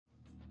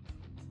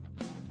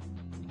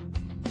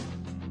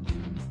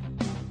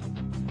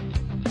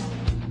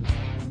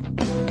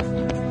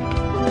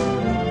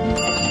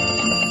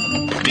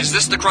Is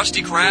this the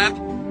Krusty Krab?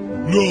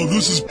 No,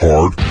 this is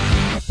Hard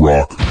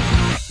Rock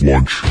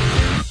Lunch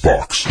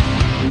Box.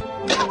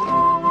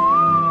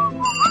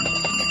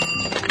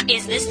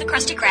 Is this the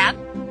Krusty Krab?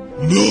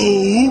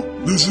 No,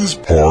 this is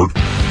Hard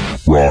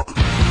Rock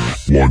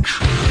Lunch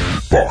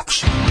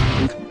Box.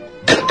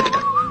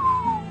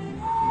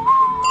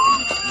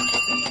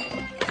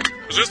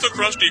 Is this the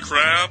Krusty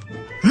Krab?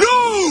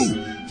 No,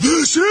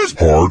 this is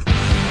Hard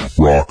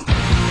Rock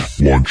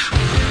Lunch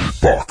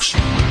Box.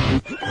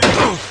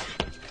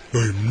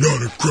 I'm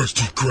not a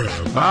Krusty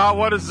Krab.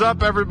 What is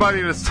up,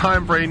 everybody? It's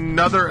time for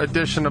another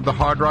edition of the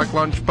Hard Rock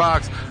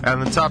Lunchbox and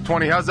the Top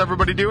 20. How's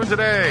everybody doing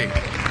today?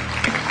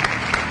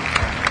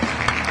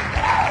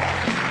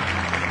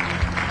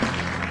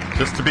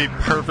 Just to be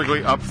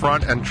perfectly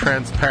upfront and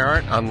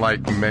transparent,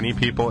 unlike many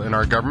people in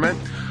our government,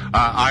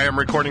 I am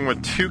recording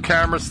with two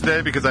cameras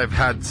today because I've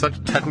had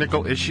such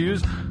technical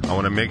issues. I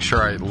want to make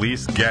sure I at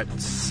least get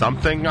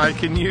something I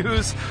can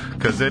use,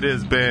 because it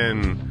has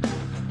been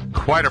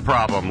quite a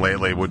problem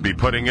lately, would be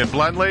putting it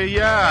bluntly.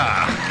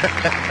 Yeah.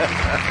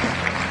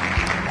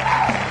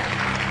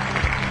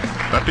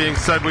 That being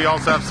said, we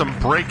also have some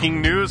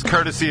breaking news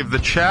courtesy of the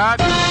chat.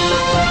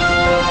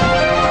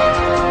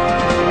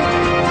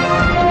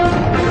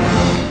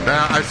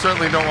 Now, I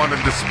certainly don't want to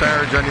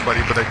disparage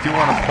anybody, but I do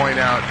want to point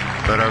out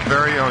that our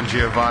very own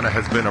Giovanna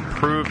has been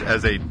approved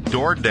as a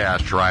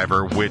DoorDash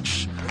driver,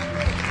 which...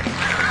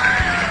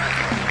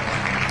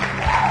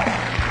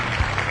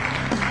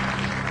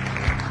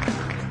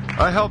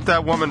 I helped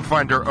that woman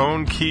find her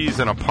own keys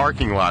in a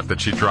parking lot that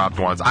she dropped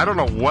once. I don't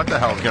know what the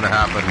hell's going to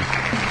happen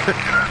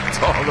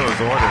to all those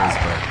orders,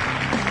 but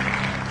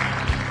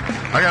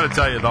I got to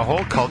tell you, the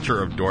whole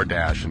culture of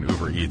DoorDash and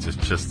Uber Eats is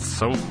just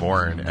so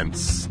foreign and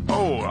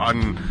so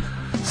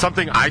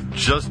something I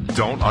just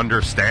don't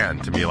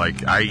understand. To me,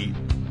 like, I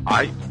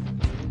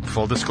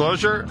full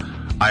disclosure,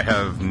 I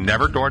have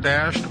never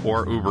DoorDashed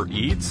or Uber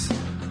Eats.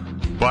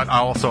 But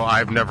also,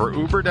 I've never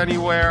Ubered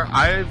anywhere.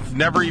 I've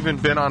never even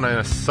been on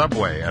a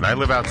subway, and I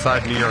live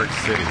outside New York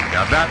City.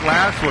 Now, that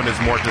last one is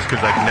more just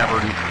because I've never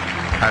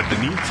had the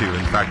need to.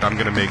 In fact, I'm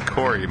going to make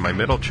Corey, my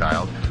middle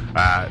child,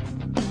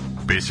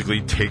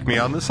 basically take me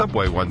on the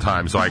subway one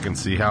time so I can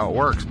see how it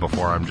works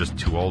before I'm just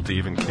too old to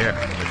even care,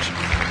 which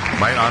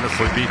might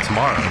honestly be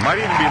tomorrow. It might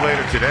even be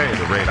later today at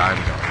the rate I'm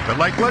going. But,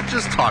 like, let's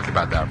just talk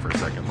about that for a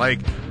second. Like,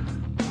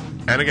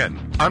 and again,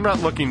 I'm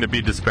not looking to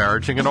be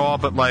disparaging at all,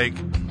 but, like,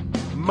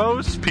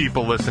 most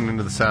people listening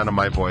to the sound of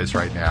my voice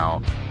right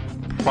now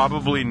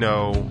probably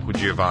know who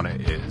Giovanna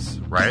is,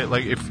 right?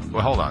 Like,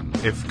 hold on.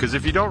 Because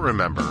if you don't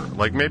remember,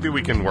 like, maybe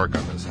we can work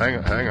on this.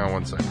 Hang on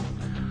one second.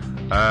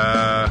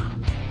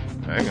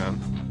 Hang on.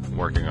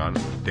 Working on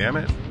it. Damn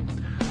it.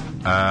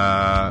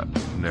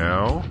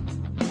 No.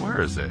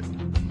 Where is it?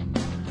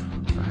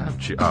 I have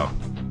oh.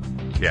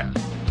 Yeah.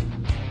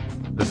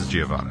 This is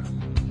Giovanna.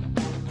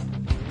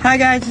 Hi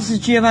guys, this is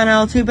Giovanna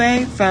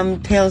Altuve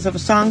from Tales of a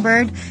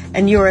Songbird,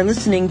 and you are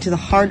listening to the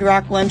Hard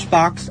Rock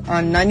Lunchbox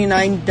on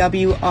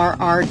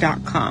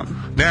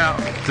 99WRR.com. Now,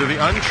 to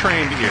the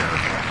untrained ear,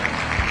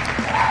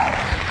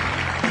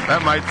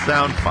 that might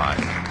sound fine.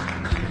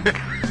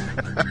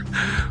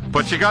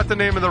 But you got the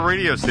name of the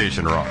radio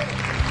station wrong.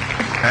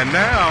 And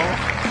now,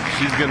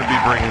 she's going to be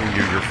bringing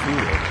you your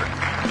food order.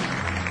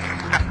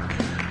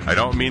 I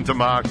don't mean to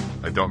mock.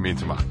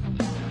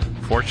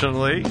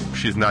 Fortunately,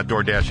 she's not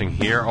DoorDashing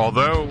here,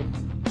 although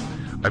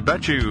I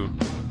bet you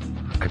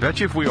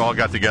if we all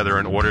got together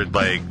and ordered,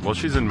 like, well,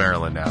 she's in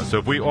Maryland now, so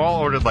if we all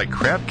ordered, like,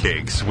 crab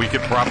cakes, we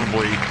could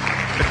probably...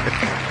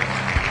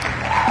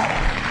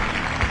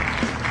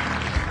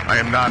 I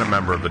am not a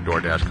member of the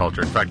DoorDash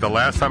culture. In fact, the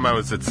last time I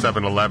was at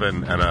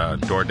 7-Eleven and a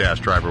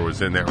DoorDash driver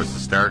was in there, it was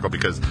hysterical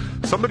because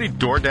somebody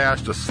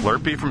DoorDashed a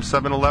Slurpee from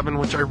 7-Eleven,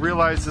 which I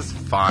realize is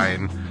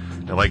fine.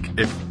 Like,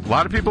 if a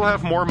lot of people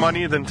have more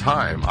money than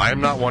time, I am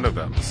not one of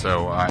them,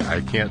 so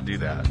I can't do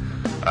that.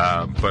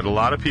 But a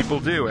lot of people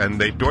do, and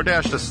they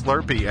DoorDashed a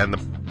Slurpee, and the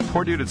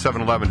poor dude at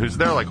 7-Eleven, who's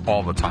there, like,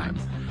 all the time.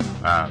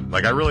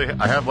 Like,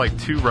 I have, like,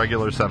 2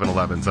 regular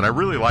 7-Elevens, and I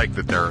really like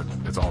that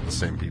it's all the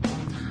same people.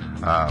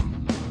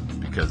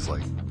 Because,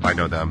 like, I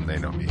know them, they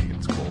know me,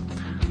 it's cool.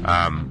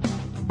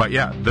 But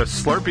yeah, the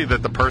Slurpee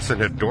that the person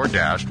had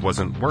DoorDashed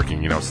wasn't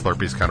working. You know,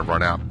 Slurpees kind of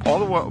run out.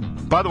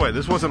 By the way,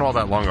 this wasn't all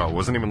that long ago. It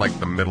wasn't even like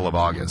the middle of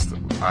August.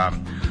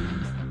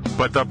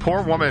 But the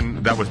poor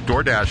woman that was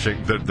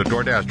DoorDashing, the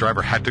DoorDash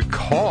driver, had to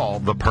call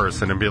the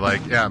person and be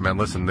like, yeah, man,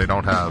 listen, they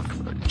don't have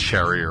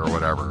cherry or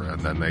whatever. And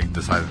then they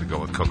decided to go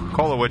with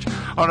Coca-Cola, which,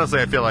 honestly,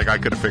 I feel like I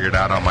could have figured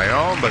out on my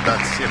own, but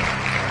that's, you know,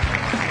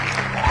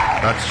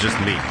 that's just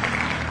me.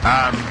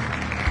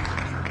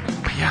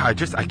 But yeah,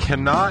 I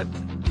cannot...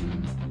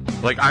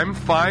 Like, I'm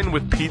fine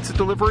with pizza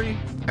delivery,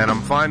 and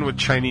I'm fine with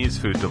Chinese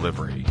food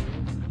delivery.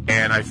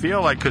 And I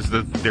feel like, because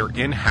they're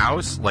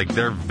in-house, like,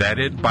 they're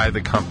vetted by the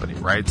company,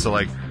 right? So,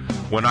 like,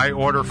 when I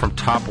order from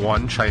Top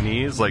One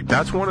Chinese, like,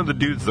 that's one of the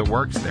dudes that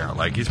works there.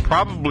 Like, he's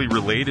probably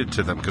related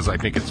to them, because I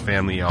think it's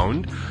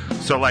family-owned.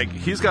 So, like,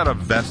 he's got a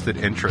vested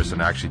interest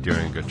in actually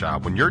doing a good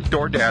job. When you're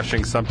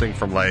DoorDashing something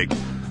from, like,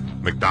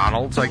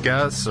 McDonald's, I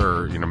guess,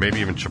 or, maybe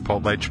even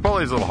Chipotle.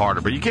 Chipotle is a little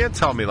harder, but you can't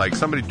tell me,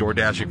 somebody door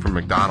dashing from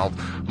McDonald's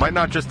might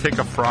not just take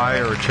a fry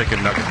or a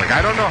chicken nugget.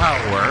 I don't know how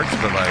it works,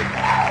 but,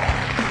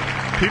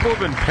 people have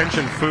been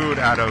pinching food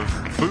out of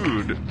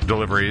food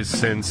deliveries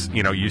since,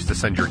 you used to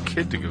send your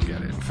kid to go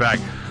get it. In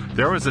fact,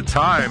 there was a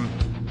time,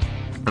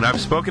 and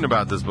I've spoken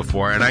about this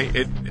before, and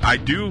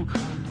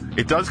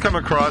it does come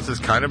across as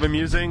kind of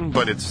amusing,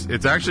 but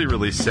it's actually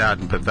really sad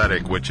and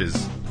pathetic, which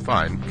is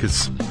fine,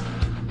 because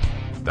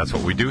that's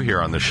what we do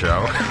here on the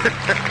show.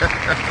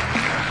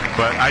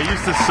 But I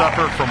used to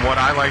suffer from what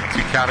I like to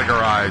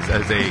categorize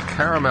as a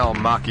caramel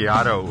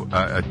macchiato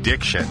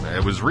addiction.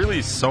 It was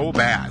really so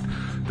bad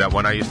that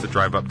when I used to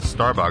drive up to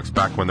Starbucks,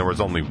 back when there was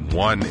only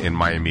one in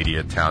my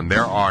immediate town,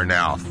 there are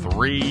now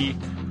 3,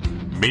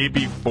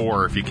 maybe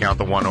 4 if you count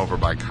the one over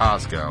by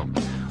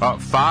Costco.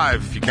 5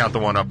 if you count the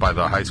one up by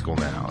the high school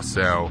now.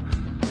 So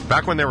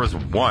back when there was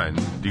one,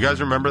 do you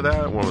guys remember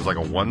that? When it was a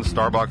one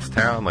Starbucks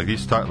town?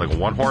 A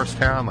one horse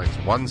town?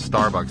 One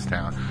Starbucks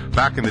town.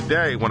 Back in the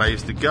day when I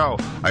used to go,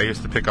 I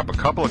used to pick up a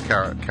couple of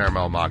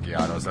caramel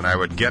macchiatos, and I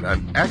would get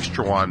an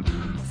extra one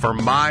for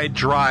my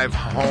drive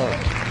home.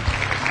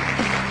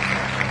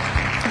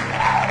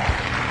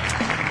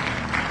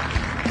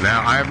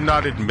 Now, I am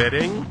not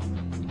admitting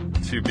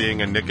to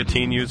being a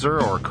nicotine user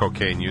or a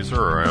cocaine user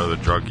or another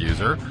drug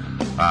user,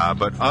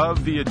 but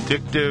of the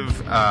addictive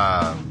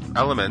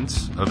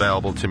elements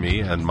available to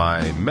me and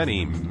my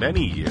many,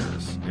 many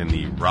years in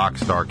the rock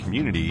star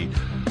community,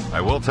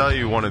 I will tell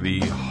you one of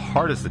the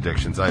hardest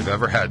addictions I've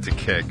ever had to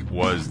kick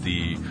was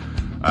the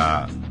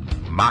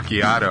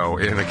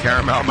macchiato in a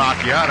caramel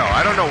macchiato.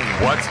 I don't know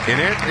what's in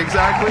it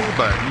exactly,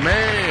 but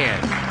man,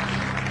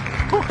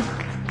 whew,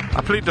 I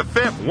plead the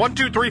fifth. 1,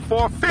 2, 3,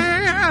 4,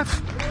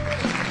 fifth.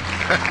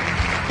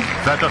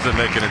 That doesn't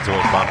make it into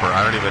a bumper.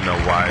 I don't even know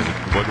why.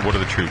 What are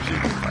the troops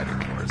even fighting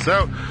for?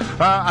 So,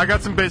 I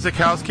got some basic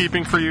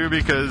housekeeping for you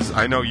because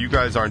I know you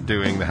guys aren't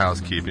doing the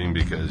housekeeping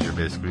because you're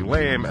basically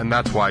lame, and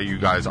that's why you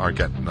guys aren't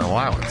getting an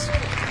allowance.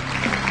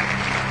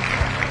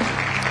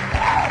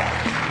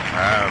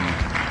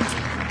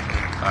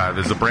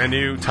 There's a brand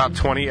new Top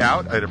 20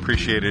 out. I'd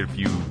appreciate it if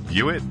you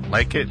view it,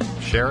 like it,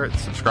 share it,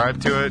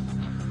 subscribe to it.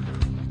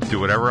 Do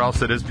whatever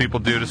else it is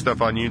people do to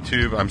stuff on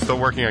YouTube. I'm still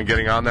working on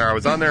getting on there. I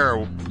was on there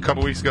a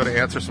couple weeks ago to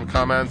answer some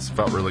comments.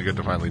 Felt really good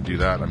to finally do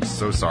that. I'm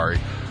so sorry.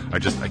 I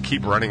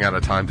keep running out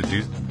of time to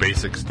do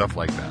basic stuff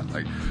like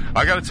that.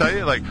 I gotta tell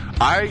you,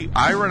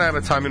 I run out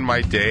of time in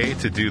my day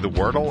to do the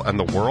Wordle and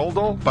the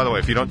Worldle. By the way,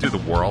 if you don't do the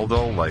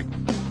Worldle,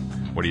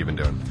 what are you even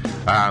doing?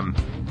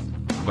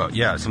 But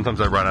yeah,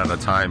 sometimes I run out of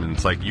time, and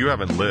it's you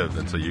haven't lived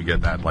until you get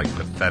that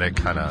pathetic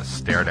kind of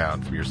stare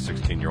down from your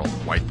 16-year-old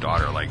white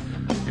daughter. You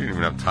didn't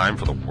even have time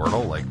for the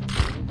Wordle.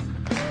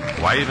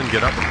 Why even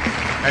get up?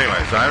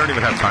 Anyway, so I don't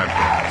even have time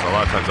for that. So a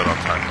lot of times I don't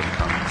have time for the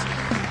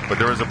comments. But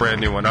there is a brand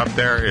new one up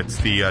there. It's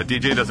the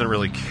DJ Doesn't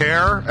Really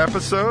Care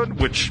episode,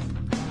 which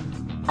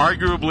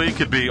arguably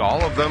could be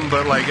all of them,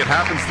 but it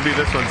happens to be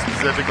this one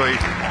specifically.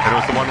 And it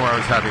was the one where I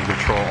was having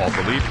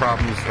Control-Alt-Delete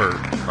problems, or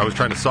I was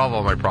trying to solve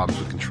all my problems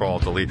with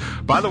Control-Alt-Delete.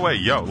 By the way,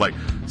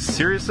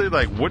 seriously,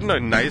 wouldn't a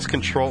nice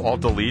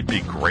Control-Alt-Delete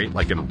be great,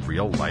 in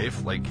real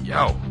life? My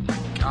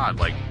God,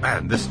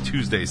 man, this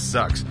Tuesday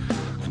sucks.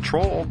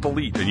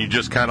 Control-Alt-Delete, and you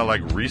just kind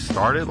of,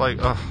 restart it?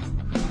 Ugh.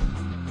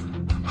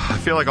 I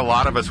feel like a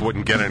lot of us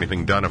wouldn't get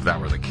anything done if that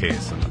were the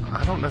case. And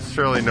I don't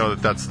necessarily know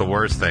that that's the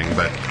worst thing,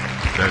 but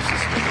there's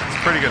just me. It's a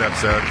pretty good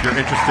episode. If you're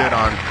interested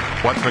on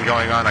what's been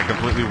going on, I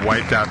completely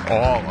wiped out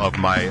all of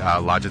my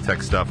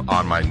Logitech stuff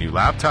on my new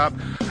laptop,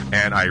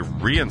 and I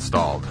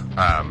reinstalled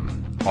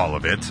all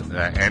of it.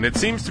 And it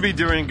seems to be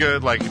doing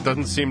good. It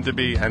doesn't seem to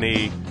be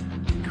any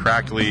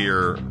crackly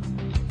or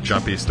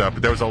jumpy stuff.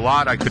 But there was a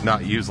lot I could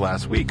not use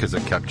last week because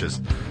it kept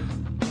just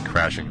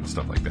crashing and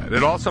stuff like that.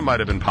 It also might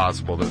have been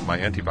possible that my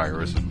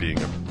antivirus was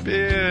being a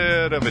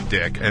bit of a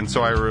dick, and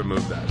so I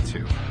removed that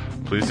too.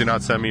 Please do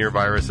not send me your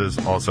viruses.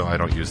 Also, I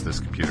don't use this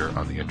computer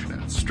on the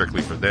internet. It's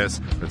strictly for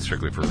this. It's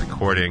strictly for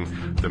recording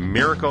the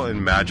miracle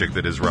and magic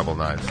that is Rebel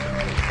 9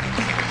 stuff.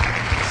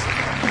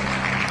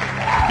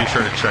 Be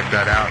sure to check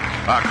that out.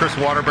 Chris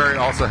Waterbury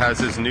also has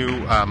his new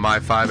My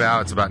 5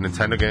 out. It's about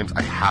Nintendo games.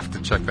 I have to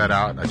check that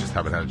out. I just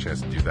haven't had a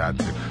chance to do that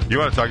too. You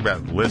want to talk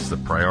about lists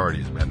of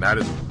priorities, man. That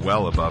is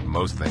well above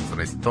most things, and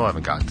I still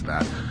haven't gotten to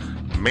that.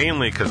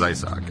 Mainly because I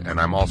suck,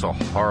 and I'm also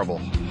horrible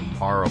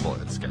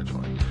at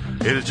scheduling.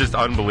 It is just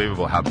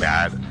unbelievable how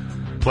bad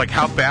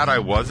I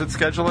was at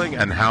scheduling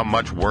and how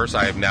much worse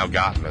I have now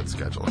gotten at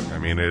scheduling. I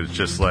mean, it's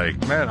just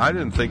man, I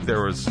didn't think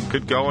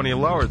could go any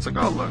lower. It's oh,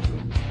 look.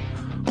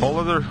 Whole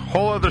other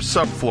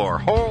subfloor,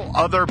 whole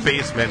other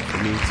basement for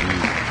me to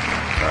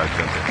jump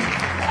into.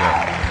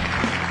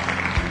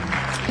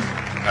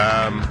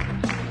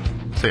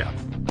 So yeah,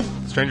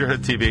 Strangerhood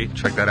TV,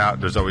 check that out.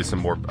 There's always some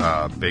more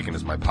Bacon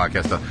is My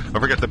podcast stuff.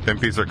 Don't forget the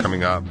Pimpies are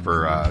coming up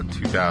for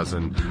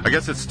 2000. I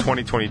guess it's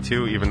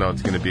 2022, even though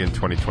it's going to be in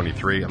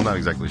 2023. I'm not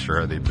exactly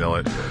sure how they bill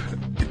it.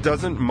 It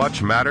doesn't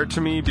much matter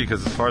to me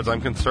because as far as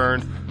I'm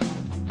concerned,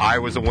 I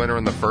was a winner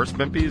in the first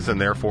Bimpies, and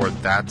therefore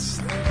that's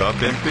the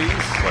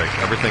Bimpies. Like,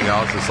 everything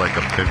else is like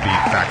a Bimpy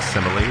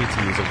facsimile,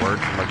 to use a word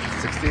from like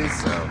the 60s,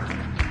 so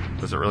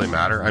does it really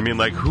matter? I mean,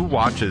 like, who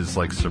watches,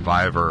 like,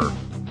 Survivor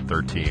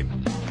 13?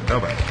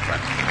 Nobody,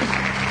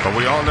 right? But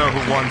we all know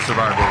who won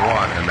Survivor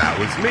 1, and that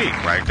was me,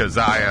 right? Because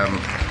I'm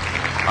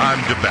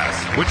the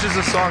best, which is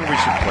a song we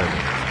should play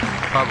with.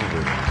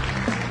 Probably not.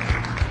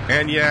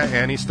 And yeah,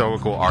 Annie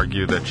Stoic will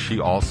argue that she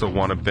also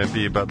won a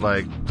Bimpy, but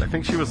like, I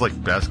think she was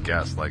like best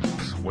guest. Like,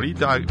 what are you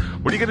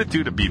gonna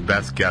do to be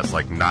best guest?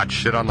 Like, not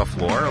shit on the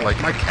floor?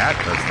 Like, my cat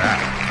does that.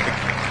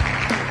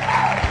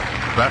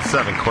 Best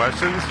 7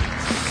 questions.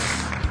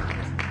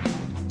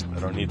 I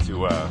don't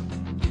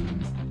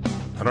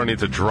need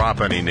to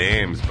drop any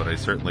names, but I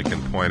certainly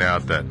can point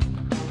out that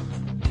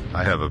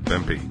I have a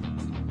Bimpy.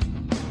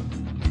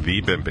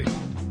 The Bimpy.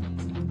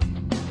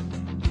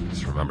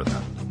 Just remember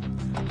that.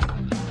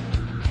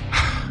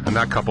 And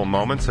that couple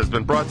moments has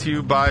been brought to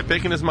you by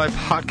Bacon Is My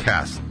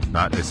Podcast,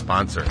 not a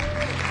sponsor.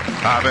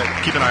 But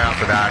keep an eye out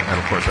for that, and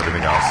of course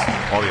everything else,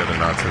 all the other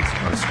nonsense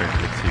on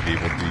Stranger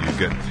TV will do you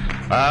good.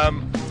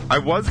 I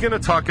was going to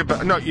talk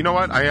about, no, you know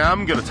what? I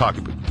am going to talk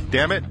about,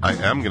 damn it, I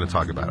am going to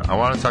talk about it. I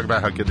want to talk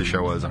about how good the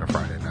show was on a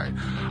Friday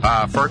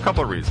night, for a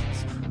couple of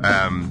reasons.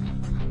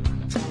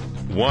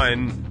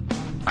 One,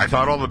 I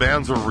thought all the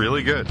bands were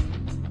really good.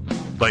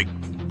 Like,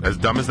 as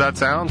dumb as that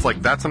sounds,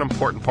 like, that's an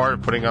important part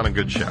of putting on a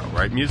good show,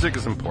 right? Music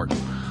is important.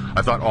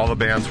 I thought all the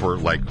bands were,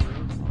 like,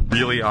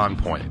 really on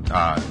point.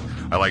 I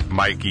like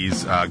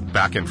Mikey's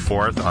back and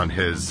forth on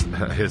his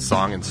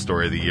song and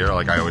Story of the Year.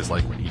 Like, I always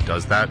like when he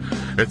does that.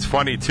 It's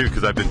funny, too,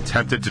 because I've been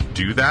tempted to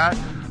do that.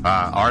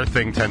 Our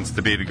thing tends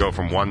to be to go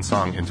from one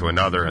song into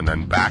another and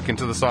then back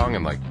into the song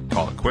and, like,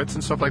 call it quits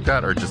and stuff like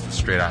that, or just a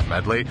straight-out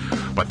medley.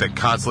 But they're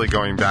constantly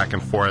going back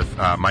and forth.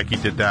 Mikey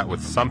did that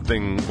with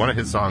one of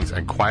his songs,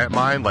 and Quiet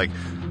Mind, like,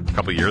 a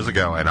couple years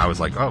ago, and I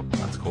was like, oh,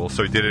 that's cool.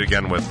 So he did it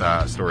again with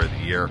Story of the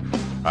Year,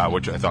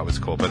 which I thought was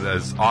cool. But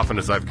as often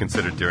as I've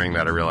considered doing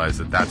that, I realized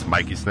that that's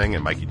Mikey's thing,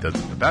 and Mikey does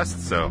it the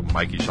best, so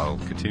Mikey shall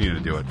continue to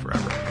do it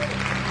forever.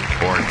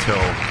 Or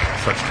until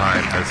such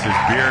time as his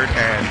beard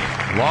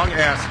and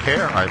long-ass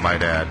hair, I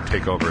might add,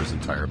 take over his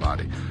entire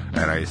body.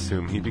 And I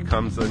assume he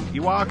becomes an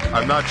Ewok?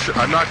 I'm not sure.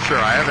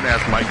 I haven't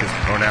asked Mike his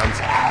pronouns,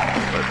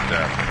 but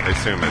I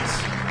assume it's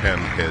him,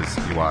 his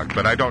Ewok.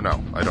 But I don't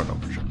know.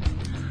 For sure.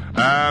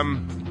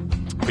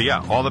 But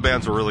yeah, all the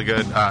bands were really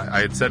good.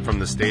 I had said from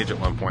the stage at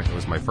one point it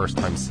was my first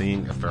time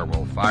seeing A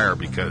Farewell Fire,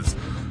 because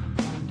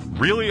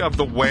really of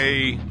the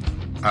way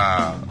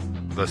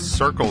the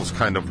circles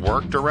kind of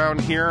worked around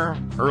here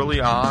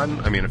early on.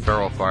 I mean, A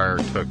Farewell Fire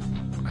took,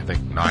 I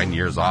think, 9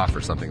 years off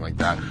or something like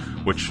that,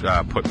 which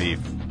put me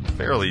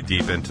fairly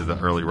deep into the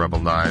early Rebel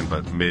 9,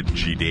 but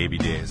mid-G Davy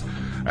days.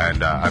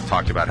 And I've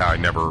talked about how I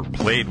never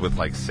played with,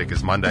 like, Sick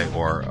as Monday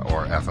or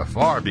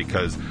FFR,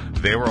 because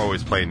they were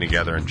always playing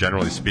together, and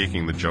generally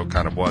speaking, the joke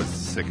kind of was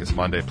Sick as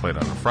Monday played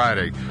on a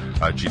Friday,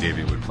 G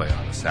Davy would play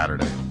on a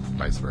Saturday,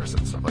 vice versa,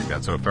 and stuff like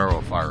that. So A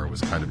Farewell Fire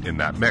was kind of in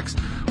that mix,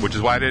 which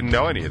is why I didn't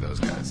know any of those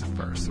guys at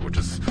first, which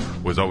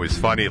was always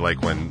funny,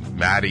 like when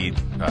Maddie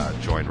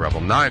joined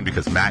Rebel 9,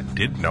 because Matt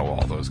did know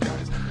all those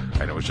guys,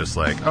 and it was just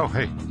like, oh,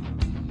 hey,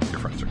 your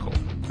friends are cool.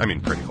 I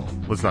mean, pretty cool.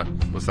 Let's not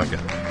get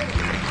it.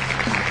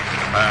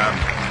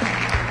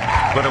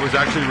 But it was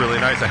actually really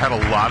nice. I had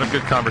a lot of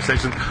good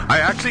conversations. I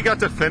actually got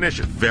to finish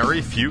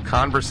very few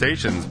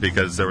conversations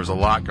because there was a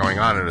lot going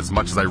on, and as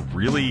much as I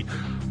really,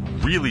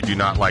 really do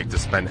not like to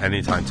spend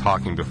any time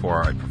talking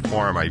before I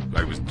perform,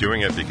 I was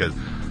doing it because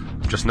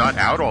I'm just not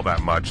out all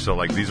that much. So,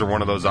 like, these are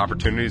one of those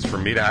opportunities for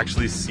me to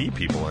actually see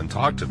people and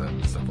talk to them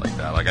and stuff like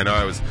that. Like, I know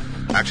I was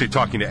actually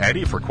talking to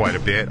Eddie for quite a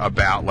bit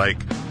about, like,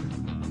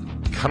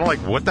 kind of like,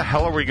 what the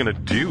hell are we going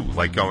to do,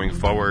 like, going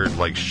forward,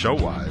 like,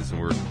 show-wise?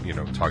 And we're,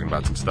 talking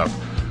about some stuff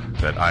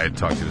that I had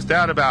talked to his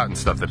dad about and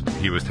stuff that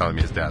he was telling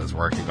me his dad is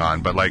working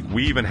on. But, like,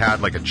 we even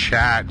had, like, a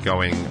chat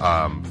going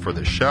for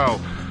the show.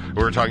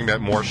 We were talking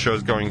about more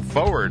shows going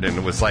forward, and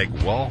it was like,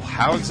 well,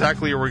 how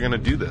exactly are we going to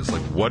do this?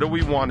 Like, what do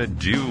we want to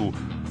do?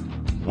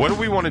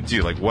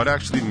 Like, what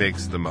actually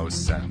makes the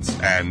most sense?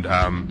 And,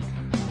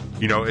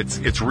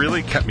 it's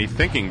really kept me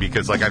thinking,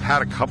 because, like, I've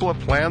had a couple of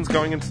plans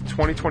going into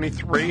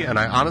 2023, and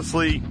I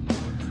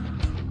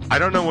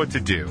don't know what to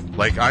do.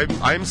 Like,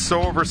 I'm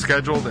so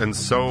overscheduled and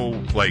so,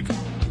 like,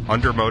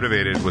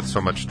 undermotivated with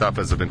so much stuff,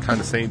 as I've been kind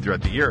of saying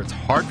throughout the year. It's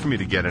hard for me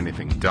to get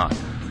anything done.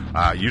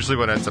 Usually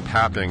what ends up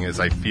happening is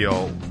I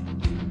feel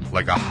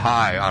like a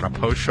high on a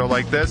post show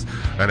like this,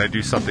 and I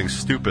do something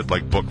stupid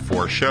like book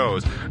 4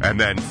 shows, and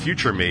then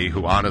future me,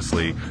 who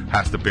honestly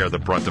has to bear the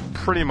brunt of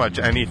pretty much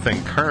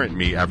anything current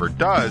me ever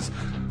does,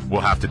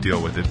 will have to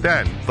deal with it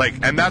then. Like,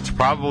 and that's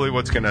probably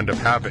what's going to end up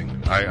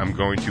happening. I'm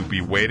going to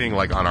be waiting,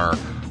 like, on our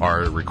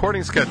our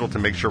recording schedule to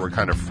make sure we're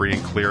kind of free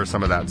and clear of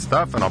some of that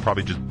stuff, and I'll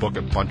probably just book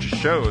a bunch of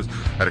shows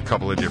at a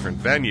couple of different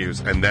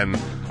venues, and then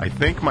I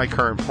think my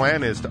current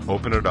plan is to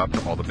open it up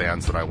to all the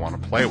bands that I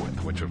want to play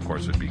with, which of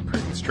course would be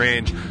Craving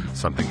Strange,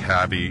 something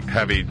heavy,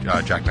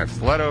 Jackknife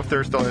Stiletto if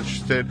they're still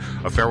interested,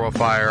 a Farewell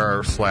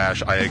Fire /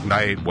 I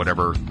Ignite,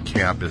 whatever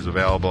camp is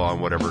available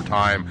on whatever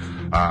time.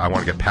 I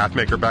want to get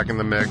Pathmaker back in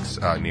the mix,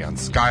 Neon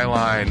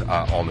Skyline,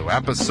 all new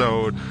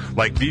episode,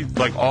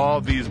 like all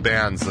these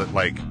bands that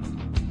like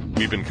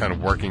we've been kind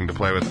of working to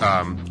play with.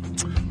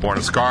 Born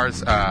of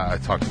Scars, I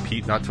talked to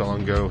Pete not too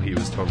long ago. He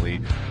was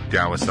totally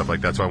down with stuff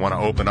like that. So I want to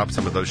open up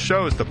some of those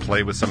shows to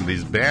play with some of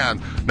these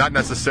bands. Not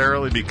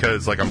necessarily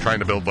because like I'm trying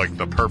to build like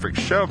the perfect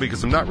show,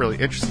 because I'm not really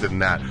interested in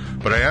that.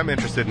 But I am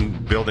interested in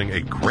building a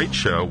great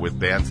show with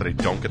bands that I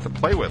don't get to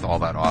play with all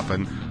that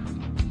often,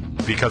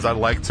 because I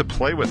like to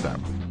play with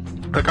them.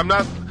 Like I'm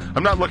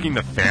not looking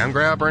to fan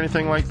grab or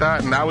anything like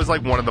that. And that was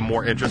like one of the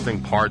more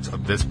interesting parts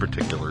of this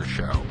particular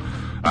show.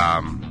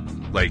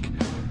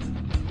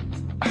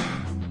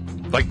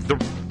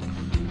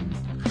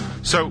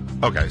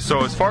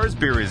 So as far as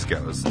Beery's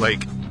goes,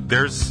 like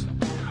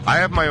I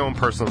have my own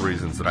personal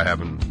reasons that I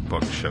haven't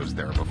booked shows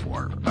there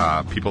before.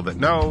 People that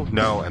know,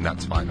 and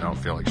that's fine. I don't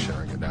feel like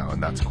sharing it now,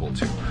 and that's cool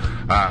too.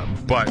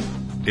 But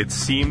it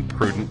seemed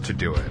prudent to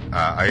do it.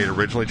 I had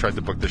originally tried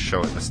to book this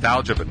show at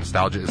Nostalgia, but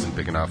Nostalgia isn't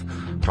big enough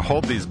to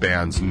hold these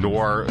bands,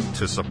 nor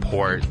to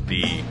support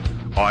the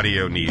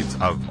audio needs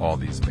of all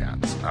these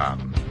bands.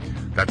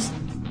 That's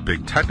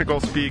big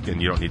technical speak,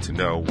 and you don't need to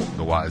know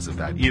the whys of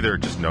that either.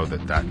 Just know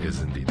that that is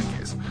indeed the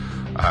case.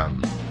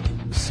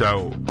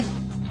 So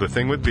the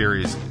thing with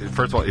Beery is,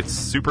 first of all, it's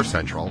super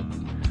central.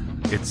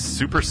 It's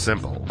super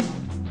simple.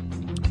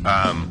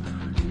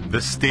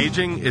 The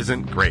staging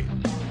isn't great,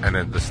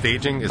 and the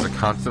staging is a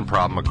constant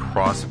problem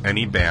across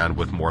any band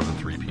with more than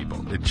 3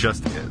 people. It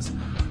just is.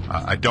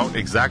 I don't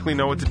exactly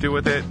know what to do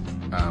with it.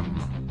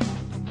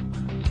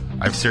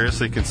 I've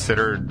seriously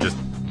considered just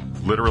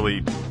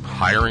literally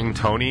hiring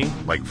Tony,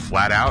 like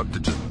flat out, to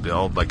just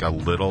build like a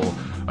little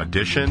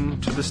addition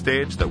to the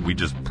stage that we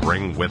just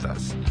bring with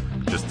us,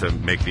 just to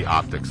make the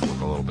optics look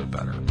a little bit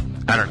better.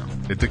 I don't know.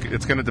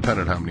 It's going to depend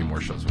on how many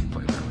more shows we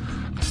play there.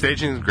 The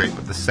staging is great,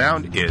 but the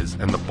sound is,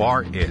 and the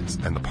bar is,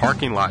 and the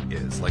parking lot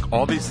is. Like,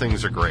 all these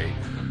things are great.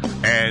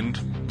 And,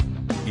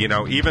 you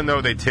know, even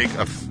though they take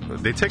a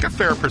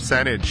fair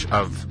percentage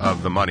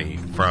of the money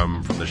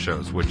from the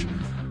shows, which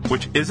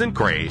isn't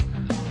great,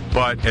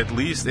 but at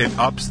least it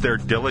ups their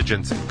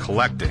diligence in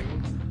collecting,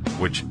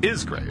 which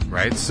is great,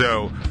 right?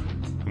 So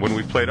when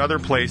we've played other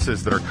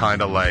places that are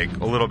kind of like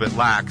a little bit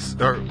lax,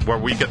 or where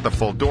we get the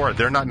full door,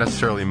 they're not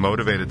necessarily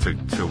motivated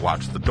to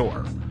watch the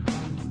door.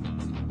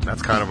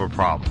 That's kind of a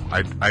problem.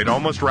 I'd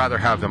almost rather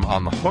have them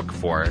on the hook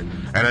for it.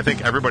 And I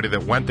think everybody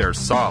that went there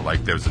saw,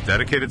 like, there's a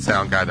dedicated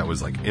sound guy that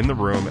was, like, in the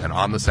room and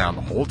on the sound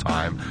the whole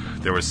time.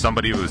 There was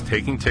somebody who was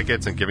taking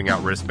tickets and giving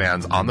out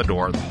wristbands on the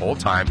door the whole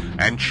time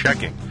and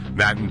checking.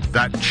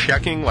 That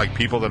checking, like,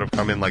 people that have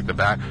come in like the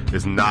back,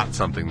 is not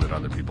something that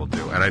other people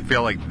do. And I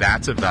feel like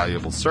that's a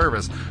valuable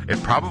service.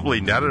 It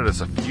probably netted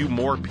us a few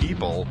more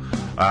people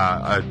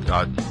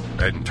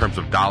in terms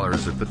of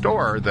dollars at the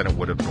door than it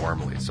would have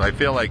normally. So I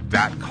feel like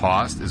that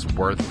cost is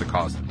worth the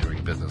cost of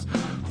doing business.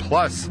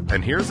 Plus,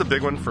 and here's the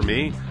big one for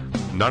me,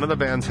 none of the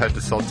bands had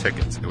to sell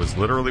tickets. It was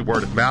literally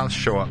word of mouth,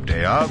 show up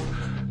day of.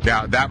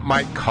 Now, that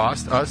might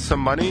cost us some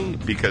money,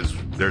 because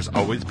there's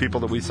always people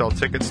that we sell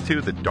tickets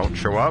to that don't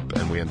show up,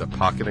 and we end up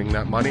pocketing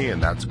that money,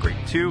 and that's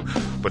great too.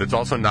 But it's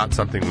also not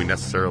something we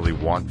necessarily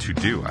want to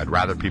do. I'd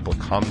rather people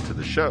come to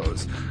the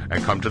shows,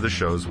 and come to the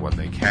shows when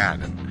they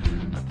can. And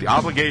the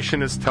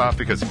obligation is tough,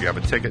 because if you have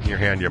a ticket in your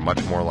hand, you're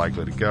much more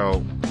likely to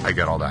go. I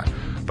get all that.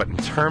 But in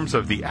terms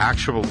of the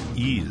actual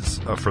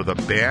ease for the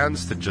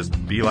bands to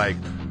just be like,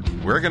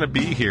 we're going to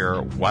be here,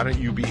 why don't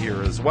you be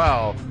here as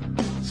well?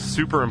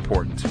 Super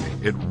important to me.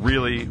 It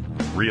really,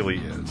 really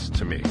is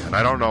to me. And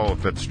I don't know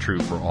if it's true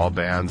for all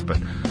bands, but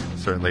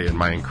certainly in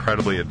my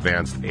incredibly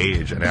advanced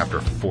age, and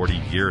after 40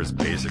 years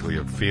basically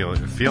of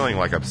feeling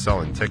like I'm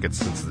selling tickets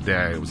since the day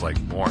I was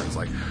like born, it's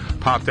like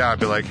popped out, I'd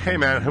be like, hey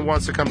man, who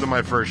wants to come to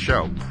my first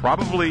show?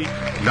 Probably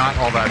not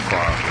all that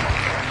far.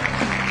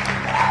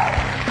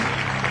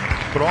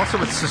 But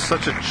also, it's just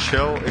such a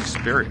chill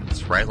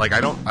experience, right? Like, I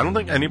don't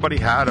think anybody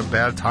had a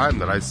bad time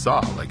that I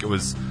saw. Like, it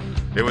was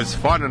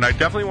fun, and I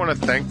definitely want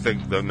to thank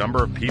the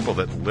number of people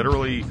that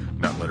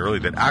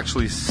that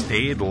actually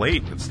stayed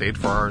late and stayed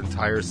for our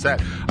entire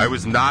set. I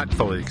was not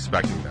fully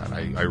expecting that.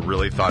 I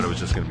really thought it was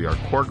just going to be our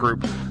core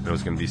group, and it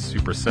was going to be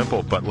super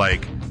simple, but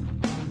like,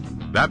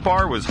 that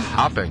bar was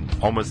hopping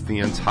almost the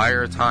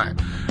entire time.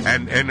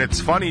 And it's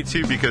funny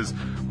too, because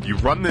you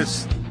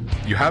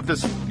have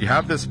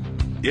this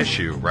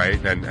issue,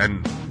 right?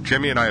 And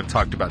Jimmy and I have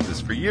talked about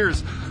this for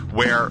years,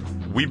 where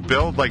we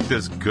build like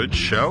this good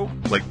show,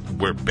 like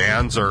where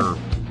bands are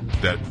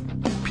that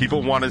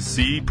people want to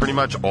see pretty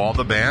much all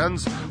the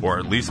bands, or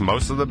at least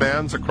most of the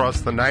bands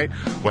across the night,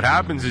 what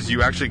happens is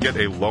you actually get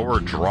a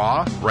lower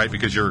draw, right?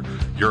 Because you're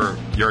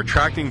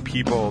attracting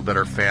people that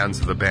are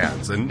fans of the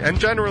bands. And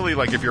generally,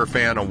 like, if you're a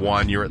fan of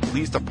one, you're at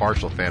least a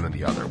partial fan of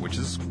the other, which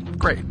is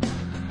great.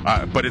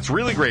 But it's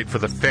really great for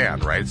the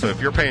fan, right? So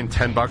if you're paying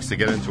 $10 to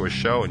get into a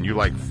show and you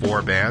like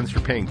 4 bands,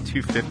 you're paying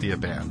 $2.50 a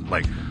band.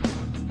 Like,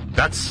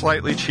 that's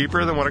slightly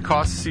cheaper than what it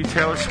costs to see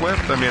Taylor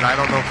Swift. I mean, I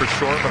don't know for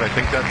sure, but I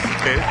think that's the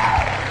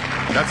case.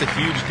 That's a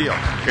huge deal.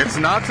 It's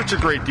not such a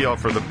great deal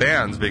for the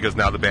bands, because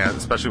now the band,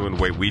 especially when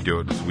the way we do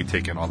it, is we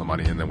take in all the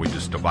money and then we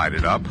just divide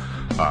it up.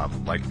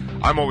 Like,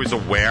 I'm always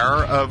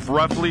aware of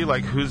roughly,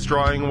 like, who's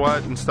drawing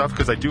what and stuff,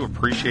 because I do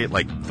appreciate,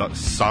 like, the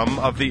sum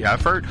of the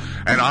effort.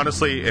 And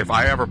honestly, if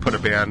I ever put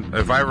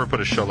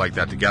a show like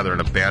that together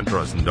and a band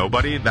draws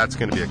nobody, that's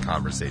going to be a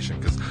conversation.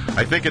 Because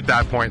I think at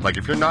that point, like,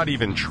 if you're not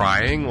even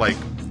trying, like,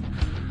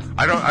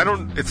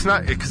 it's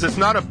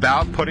not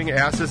about putting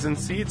asses in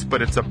seats,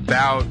 but it's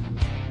about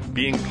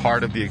being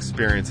part of the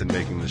experience and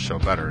making the show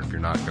better if you're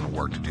not going to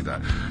work to do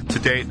that. To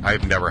date,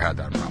 I've never had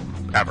that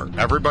problem, ever.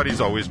 Everybody's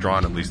always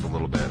drawn at least a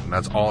little bit, and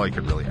that's all I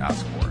could really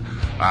ask for.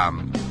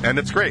 And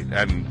it's great,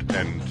 and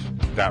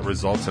that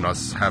results in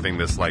us having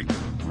this, like,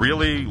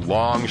 really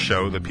long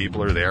show that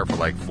people are there for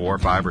like 4,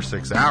 5, or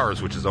 6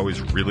 hours, which is always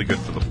really good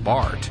for the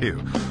bar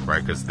too,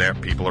 right? Because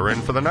people are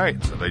in for the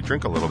night, so they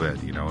drink a little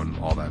bit, you know, and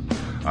all that.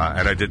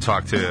 And I did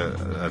talk to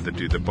the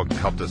dude that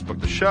helped us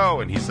book the show,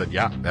 and he said,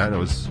 "Yeah, man, it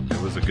was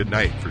a good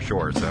night for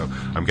sure." So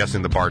I'm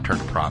guessing the bar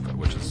turned a profit,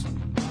 which is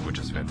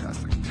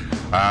fantastic.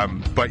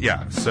 But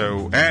yeah,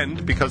 so,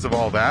 and because of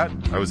all that,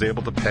 I was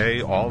able to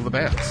pay all the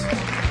bands.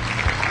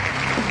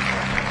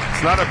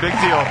 It's not a big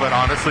deal, but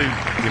honestly,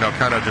 you know,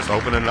 kind of just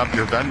opening up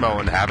your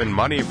Venmo and having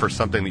money for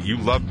something that you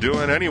love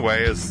doing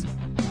anyway is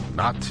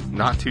not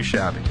too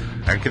shabby.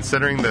 And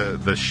considering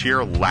the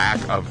sheer lack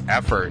of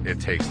effort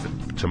it takes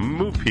to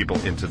move people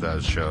into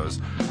those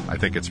shows, I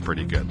think it's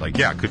pretty good. Like,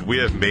 yeah, could we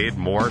have made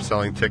more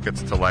selling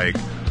tickets to, like,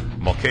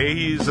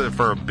 Mulcahy's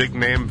for a big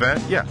name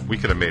event? Yeah, we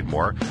could have made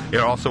more. It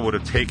also would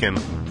have taken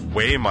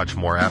way much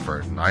more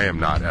effort, and I am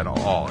not at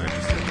all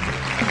interested in it.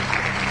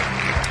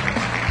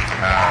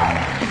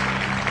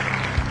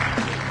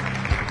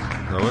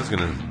 I was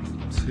going to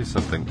say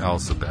something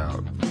else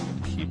about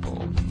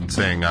people.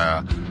 Saying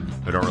I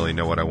don't really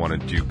know what I want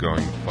to do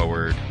going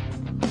forward.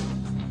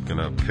 Going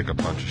to pick a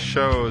bunch of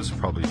shows,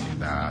 probably do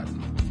that.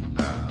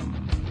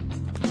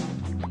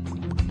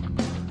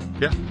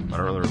 Yeah, I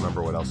don't really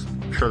remember what else.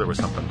 I'm sure there was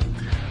something.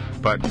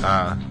 But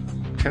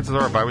chances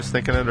are, if I was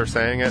thinking it or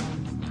saying it,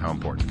 how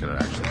important could it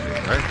actually be,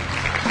 right?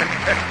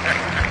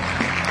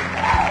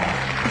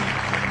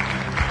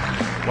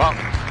 Well,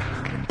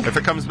 if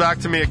it comes back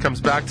to me, it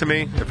comes back to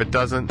me. If it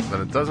doesn't,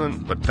 then it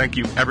doesn't. But thank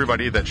you,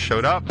 everybody that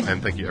showed up,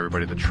 and thank you,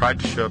 everybody that tried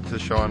to show up to the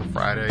show on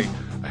Friday.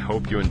 I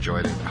hope you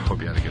enjoyed it. I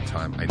hope you had a good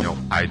time. I know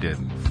I did,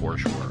 for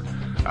sure.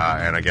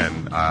 And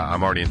again,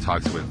 I'm already in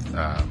talks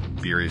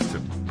with Beery's to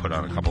put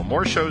on a couple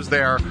more shows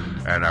there,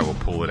 and I will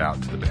pull it out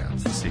to the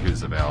bands to see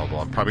who's available.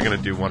 I'm probably going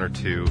to do 1 or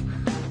 2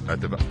 at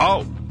the...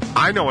 Oh,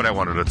 I know what I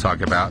wanted to talk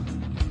about.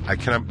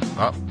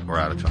 We're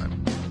out of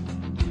time.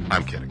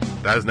 I'm kidding.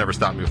 That has never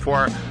stopped me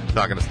before. It's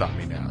not going to stop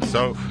me now.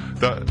 So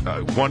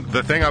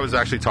the thing I was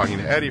actually talking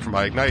to Eddie from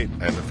iIgnite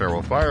and the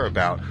Farewell Fire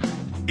about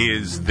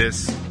is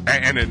this,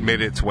 and it made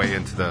its way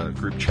into the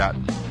group chat,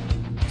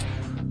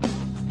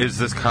 is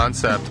this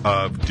concept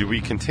of, do we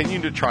continue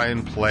to try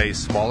and play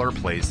smaller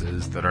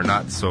places that are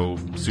not so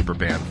super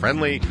band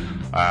friendly,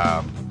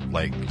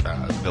 like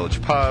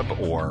Village Pub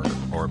or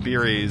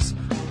Beery's?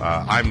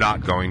 I'm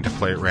not going to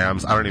play at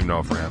Rams. I don't even know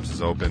if Rams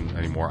is open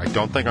anymore. I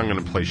don't think I'm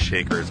going to play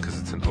Shakers because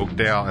it's in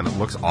Oakdale and it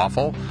looks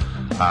awful.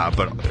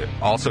 But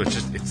also,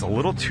 it's a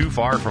little too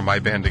far for my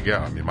band to go.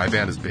 I mean, my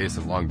band is based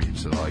in Long Beach,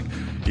 so, like,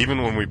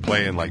 even when we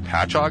play in, like,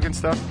 Patchogue and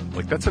stuff,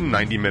 like, that's a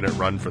 90-minute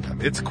run for them.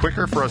 It's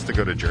quicker for us to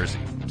go to Jersey.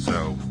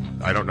 So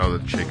I don't know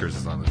that Shakers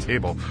is on the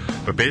table.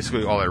 But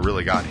basically, all I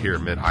really got here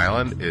in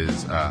Mid-Island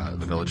is the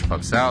Village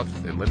Pub South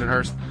in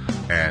Lindenhurst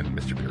and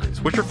Mr.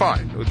 Beery's, which are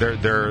fine.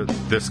 They're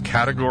this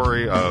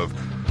category of,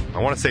 I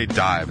want to say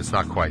dive. It's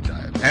not quite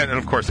dive. And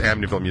of course,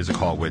 Amityville Music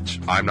Hall, which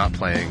I'm not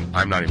playing.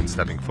 I'm not even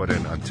stepping foot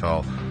in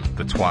until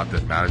the twat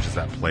that manages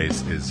that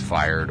place is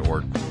fired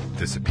or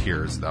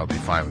disappears. That'll be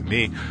fine with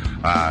me.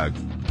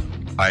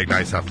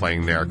 iIgnite's not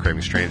playing there.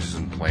 Craving Strange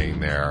isn't playing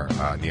there.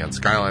 Neon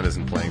Skyline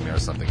isn't playing there.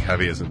 Something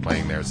Heavy isn't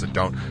playing there. So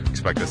don't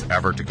expect us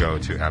ever to go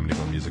to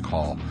Amityville Music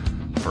Hall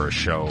for a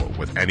show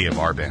with any of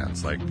our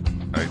bands. Like,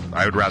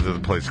 I would rather the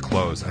place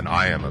close, and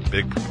I am a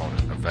big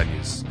proponent of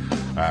venues.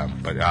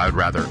 But I'd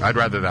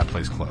rather that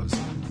place close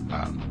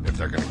if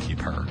they're going to keep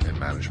her in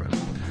management.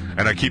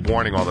 And I keep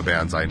warning all the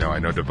bands I know. I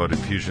know Devoted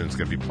Fusion is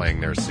going to be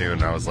playing there soon.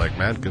 And I was like,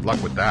 man, good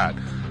luck with that.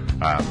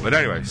 But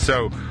anyway,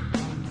 so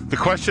the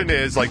question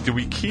is, like, do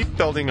we keep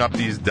building up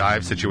these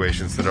dive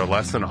situations that are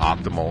less than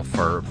optimal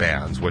for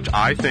bands, which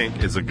I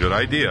think is a good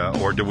idea,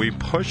 or do we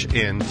push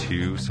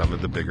into some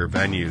of the bigger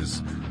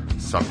venues,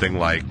 something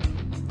like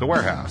the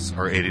Warehouse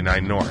or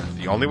 89 North.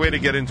 The only way to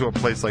get into a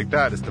place like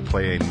that is to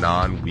play a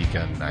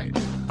non-weekend night,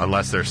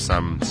 unless there's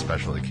some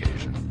special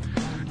occasion.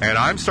 And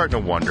I'm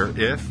starting to wonder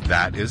if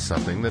that is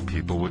something that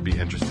people would be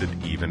interested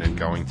even in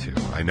going to.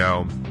 I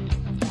know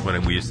when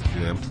we used to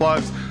do the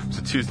Unplugs, it was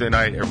a Tuesday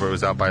night, everybody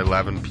was out by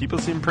 11. People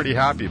seem pretty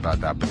happy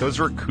about that, but those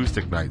are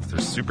acoustic nights. They're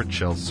super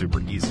chill,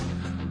 super easy.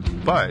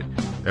 But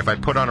if I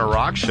put on a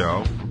rock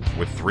show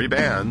with 3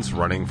 bands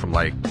running from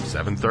like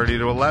 7:30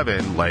 to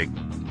 11, like,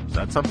 is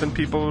that something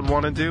people would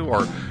want to do?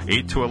 Or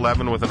 8 to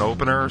 11 with an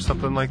opener or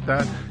something like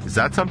that? Is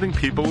that something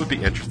people would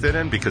be interested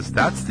in? Because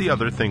that's the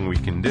other thing we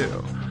can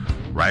do.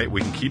 Right?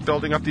 We can keep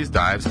building up these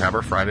dives and have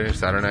our Friday or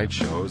Saturday night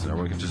shows, and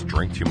everyone can just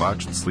drink too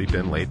much and sleep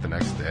in late the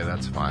next day.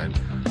 That's fine.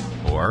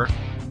 Or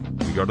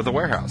we go to the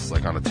Warehouse,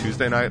 like on a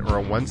Tuesday night or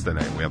a Wednesday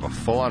night. We have a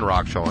full-on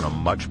rock show on a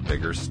much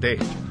bigger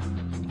stage.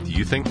 Do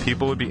you think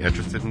people would be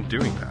interested in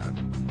doing that?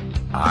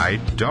 I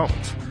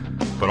don't.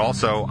 But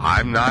also,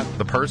 I'm not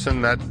the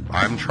person that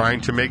I'm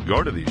trying to make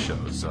go to these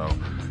shows. So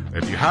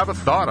if you have a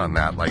thought on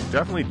that, like,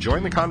 definitely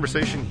join the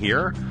conversation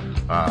here,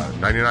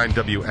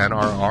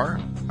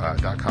 99WNRR.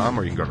 .com,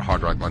 or you can go to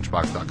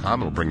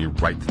hardrocklunchbox.com. It'll bring you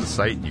right to the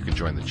site. You can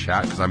join the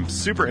chat because I'm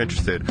super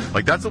interested.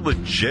 Like, that's a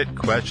legit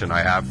question I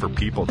have for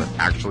people that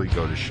actually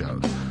go to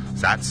shows. Is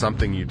that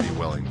something you'd be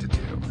willing to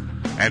do?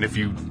 And if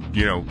you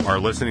are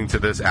listening to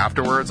this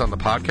afterwards on the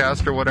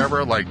podcast or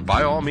whatever, like,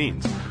 by all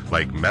means,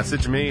 like,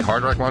 message me,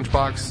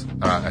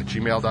 hardrocklunchbox at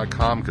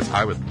gmail.com, because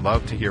I would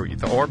love to hear what you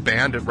thought. Or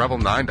band at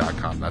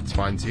rebel9.com. That's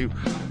fine too.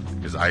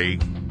 Because I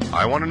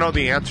want to know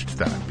the answer to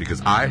that,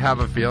 because I have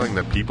a feeling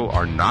that people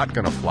are not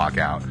going to flock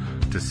out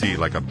to see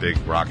like a big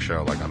rock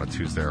show like on a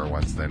Tuesday or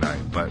Wednesday night,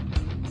 but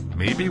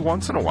maybe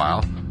once in a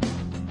while,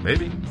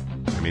 maybe.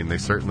 I mean, they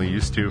certainly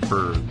used to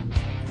for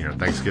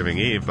Thanksgiving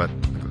Eve, but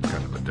it's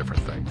kind of a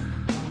different thing.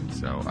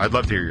 So I'd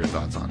love to hear your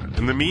thoughts on it.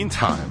 In the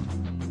meantime,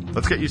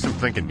 let's get you some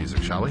thinking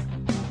music, shall we?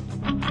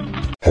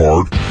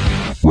 Hard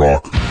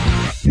Rock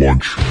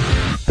Lunch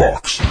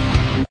Box.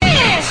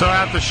 So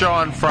at the show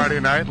on Friday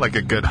night, like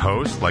a good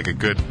host, like a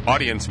good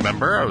audience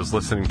member, I was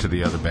listening to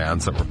the other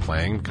bands that were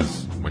playing,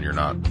 because when you're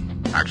not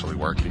actually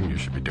working, you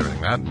should be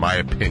doing that, in my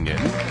opinion.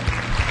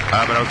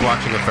 But I was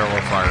watching a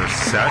Farewell Fire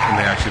set, and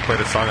they actually played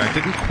a song I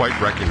didn't quite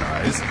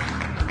recognize.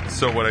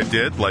 So what I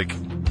did, like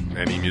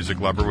any music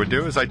lover would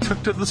do, is I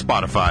took to the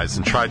Spotifys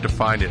and tried to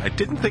find it. I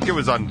didn't think it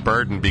was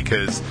Unburdened,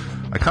 because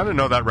I kind of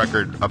know that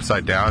record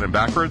upside down and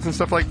backwards and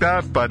stuff like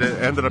that, but it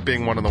ended up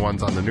being one of the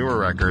ones on the newer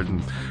record,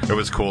 and it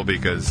was cool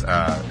because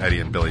Eddie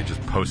and Billy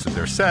just posted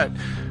their set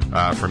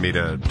for me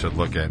to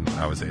look in.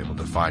 I was able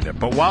to find it.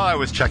 But while I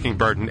was checking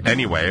Burden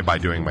anyway, by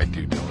doing my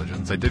due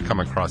diligence, I did come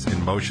across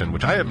In Motion,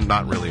 which I have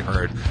not really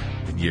heard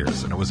in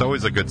years, and it was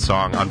always a good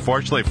song.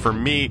 Unfortunately for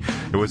me,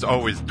 it was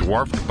always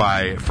dwarfed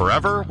by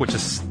Forever, which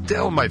is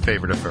still my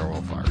favorite of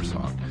Farewell Fire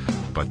song.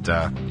 But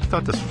I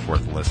thought this was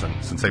worth a listen,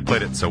 since they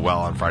played it so well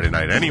on Friday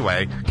night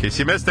anyway. In case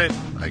you missed it,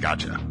 I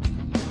gotcha.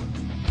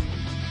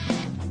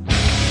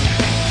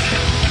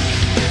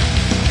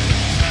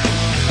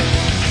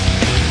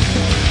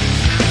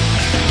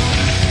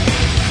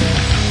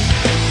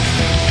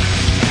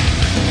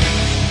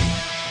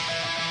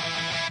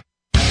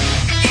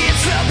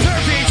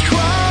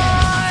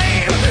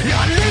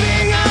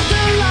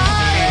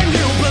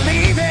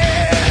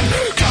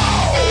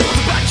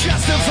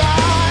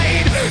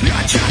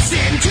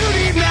 Too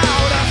deep now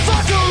to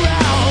fuck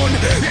around,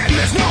 and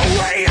there's no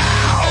way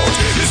out.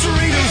 This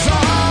arena's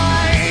on.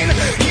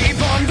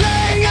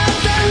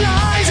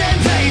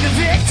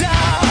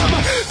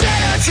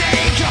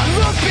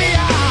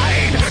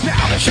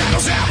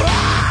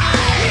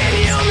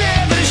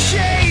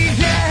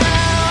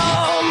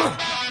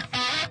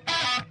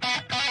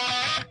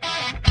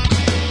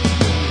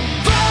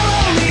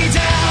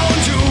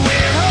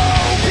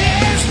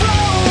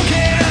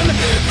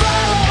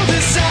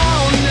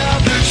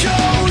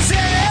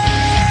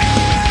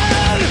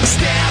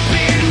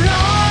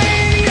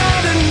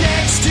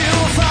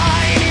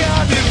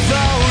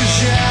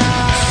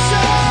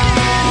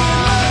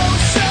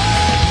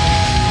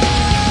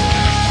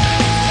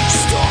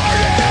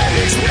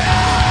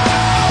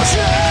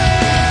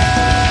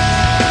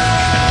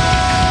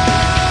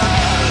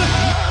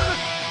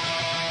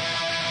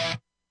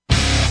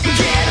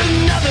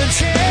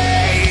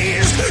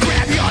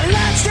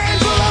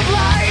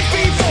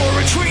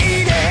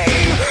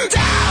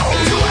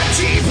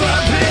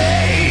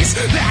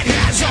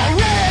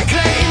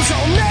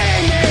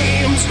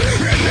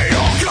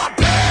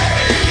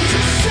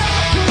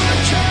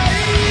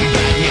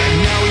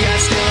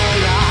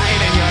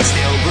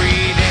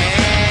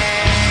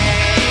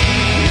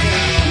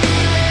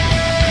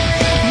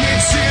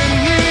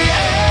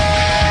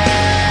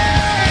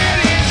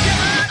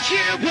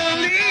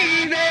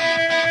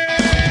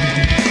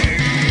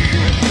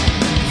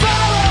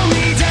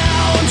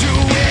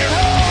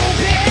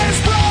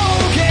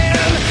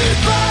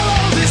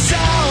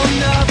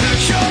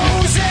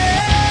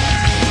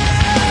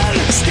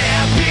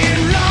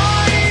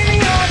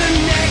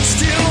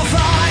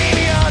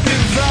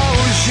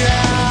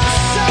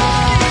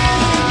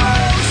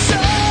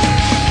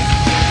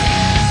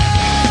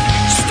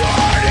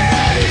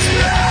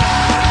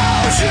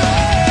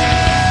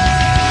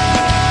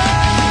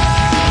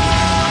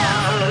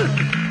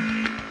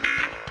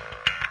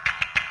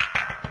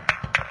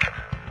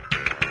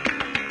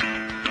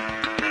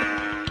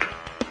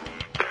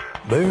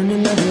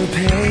 the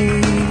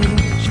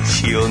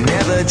page. You'll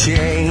never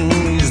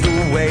change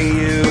the way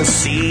you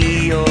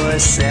see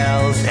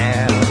yourself,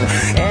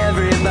 and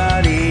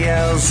everybody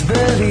else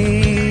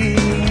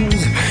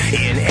believes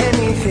in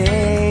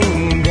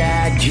anything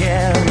that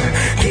can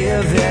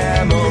give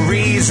them a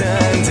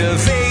reason to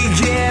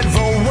fake it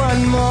for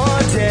one more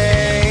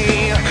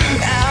day.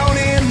 Out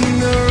in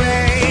the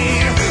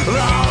rain,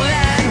 all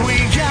that we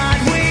got,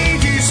 we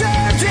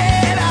deserved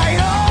it. I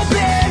hope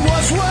it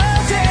was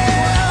worth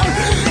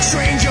it.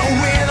 Stranger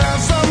with a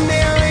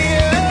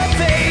familiar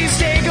face,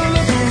 take a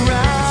look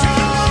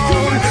around.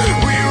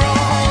 We're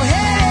all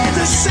headed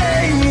the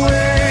same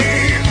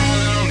way.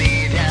 Follow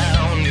me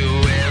down to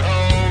where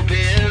hope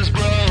is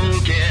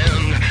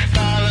broken.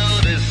 Follow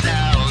the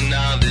sound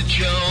of the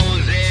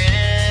chosen.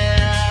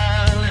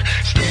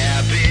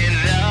 Step in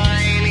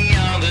line,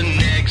 you're the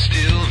next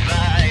to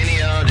find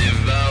your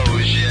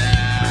devotion.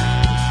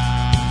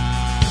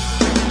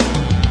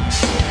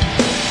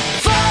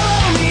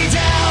 Follow me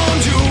down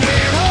to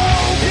where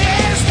hope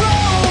is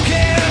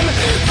broken.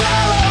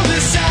 Follow the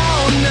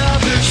sound of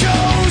the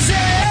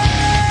chosen.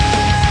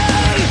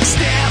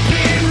 Step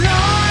in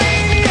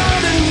line,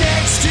 you're the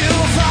next to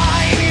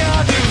find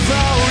your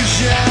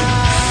devotion.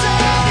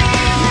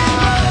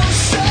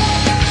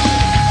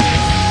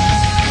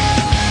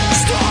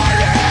 Start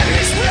an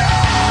explosion.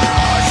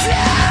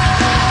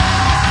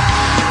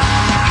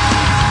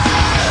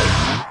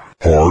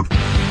 Hard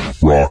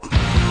Rock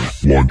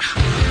Lunch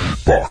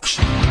Box.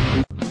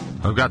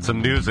 I've got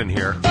some news in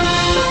here.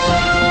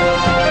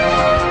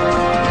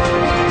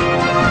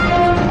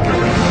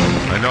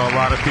 I know a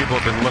lot of people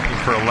have been looking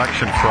for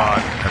election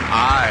fraud, and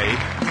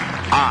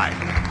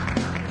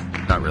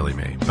not really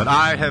me, but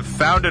I have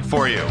found it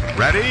for you.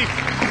 Ready?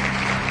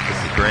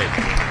 This is great.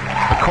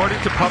 According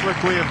to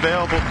publicly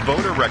available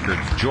voter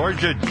records,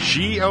 Georgia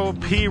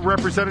GOP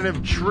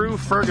Representative Drew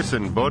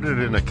Ferguson voted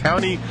in a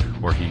county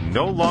where he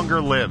no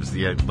longer lives,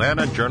 the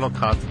Atlanta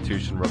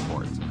Journal-Constitution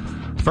reports.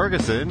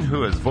 Ferguson,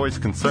 who has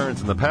voiced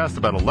concerns in the past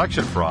about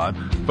election fraud,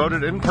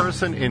 voted in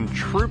person in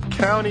Troup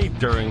County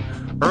during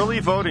early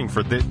voting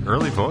for this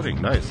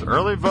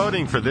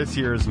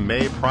year's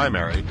May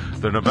primary,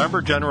 the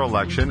November general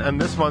election,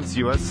 and this month's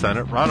U.S.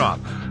 Senate runoff,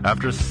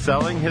 after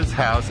selling his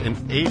house in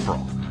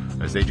April.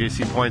 As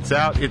AJC points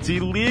out, it's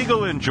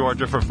illegal in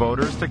Georgia for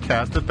voters to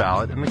cast a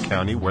ballot in the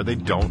county where they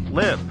don't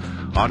live.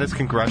 On his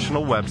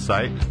congressional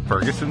website,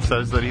 Ferguson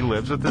says that he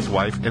lives with his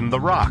wife in The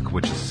Rock,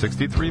 which is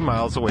 63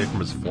 miles away from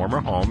his former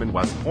home in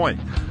West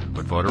Point.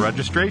 But voter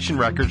registration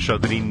records show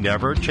that he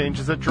never changed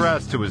his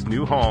address to his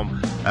new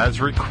home as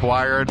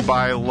required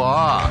by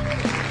law.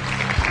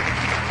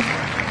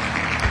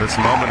 This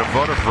moment of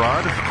voter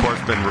fraud has, of course,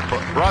 been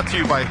brought to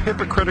you by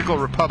hypocritical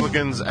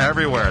Republicans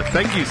everywhere.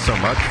 Thank you so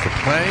much for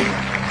playing.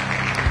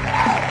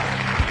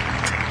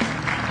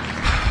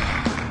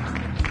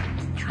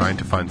 Trying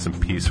to find some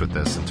peace with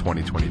this in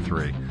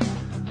 2023.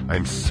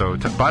 I'm so...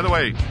 By the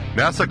way,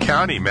 Nassau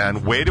County,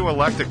 man, way to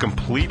elect a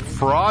complete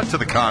fraud to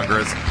the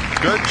Congress.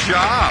 Good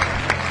job.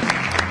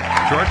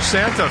 George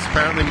Santos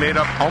apparently made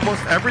up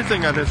almost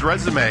everything on his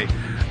resume,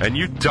 and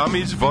you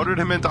dummies voted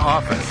him into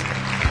office.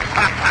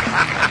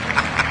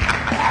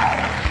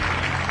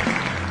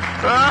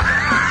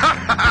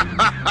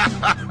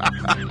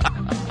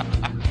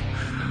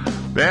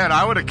 Man,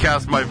 I would have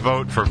cast my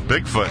vote for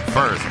Bigfoot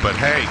first, but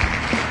hey,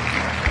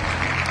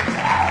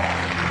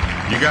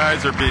 you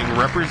guys are being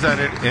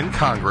represented in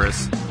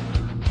Congress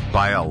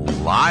by a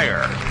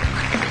liar.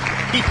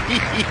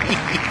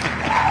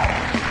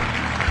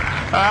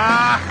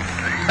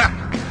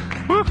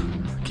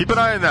 Keep an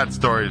eye on that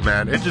story,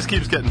 man. It just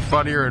keeps getting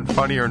funnier and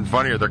funnier and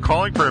funnier. They're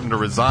calling for him to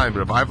resign,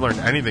 but if I've learned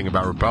anything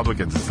about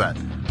Republicans, it's that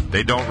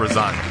they don't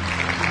resign.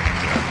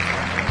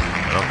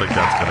 I don't think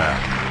that's going to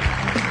happen.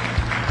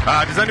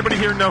 Does anybody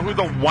here know who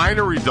the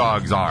Winery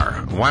Dogs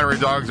are? Winery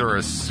Dogs are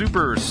a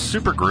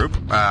super group.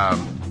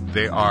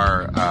 They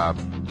are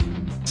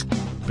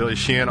Billy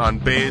Sheehan on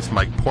bass,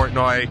 Mike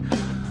Portnoy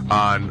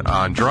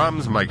on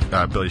drums,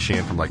 Billy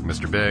Sheehan from like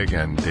Mr. Big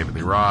and David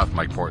Lee Roth,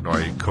 Mike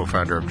Portnoy,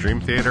 co-founder of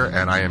Dream Theater,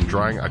 and I am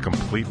drawing a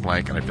complete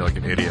blank, and I feel like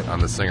an idiot on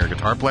the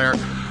singer-guitar player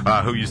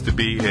who used to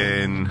be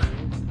in...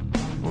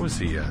 What was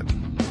he in?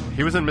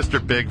 He was in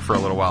Mr. Big for a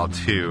little while,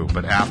 too,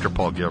 but after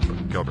Paul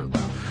Gilbert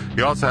left.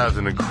 He also has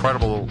an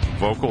incredible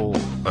vocal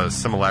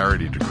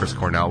similarity to Chris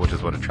Cornell, which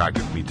is what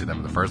attracted me to them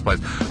in the first place.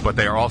 But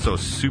they are also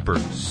super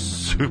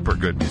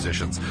good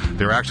musicians.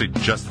 They were actually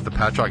just at the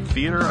Patchogue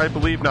Theater, I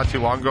believe, not too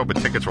long ago, but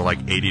tickets were like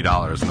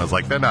 $80. And I was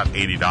like, they're not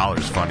 $80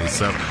 funny,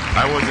 so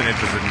I wasn't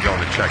interested in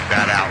going to check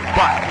that out.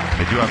 But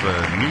they do have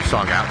a new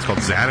song out. It's called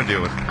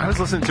Xanadu. And I was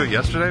listening to it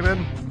yesterday,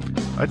 man.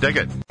 I dig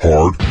it.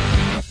 Hard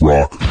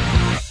Rock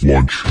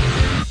Lunch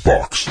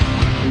Box.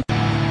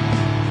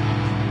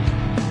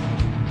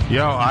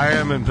 Yo, I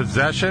am in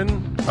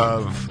possession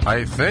of,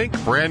 I think,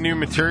 brand new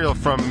material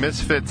from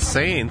Misfit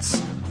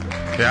Saints.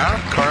 Yeah,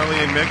 Carly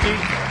and Mickey.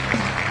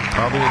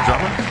 Probably a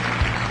drummer.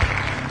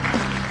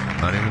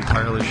 Not even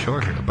entirely sure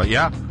here. But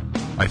yeah,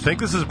 I think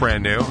this is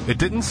brand new. It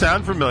didn't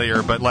sound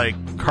familiar, but like,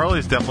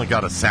 Carly's definitely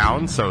got a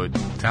sound, so it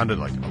sounded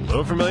like a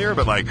little familiar,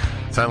 but like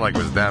it sounded like it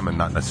was them and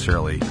not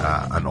necessarily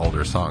an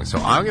older song. So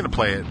I'm going to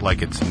play it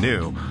like it's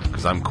new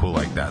because I'm cool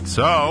like that.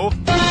 So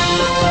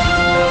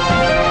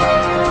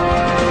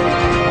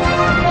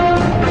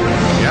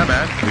yeah,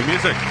 man, new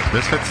music.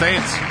 Misfit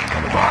Saints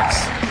on the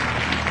box.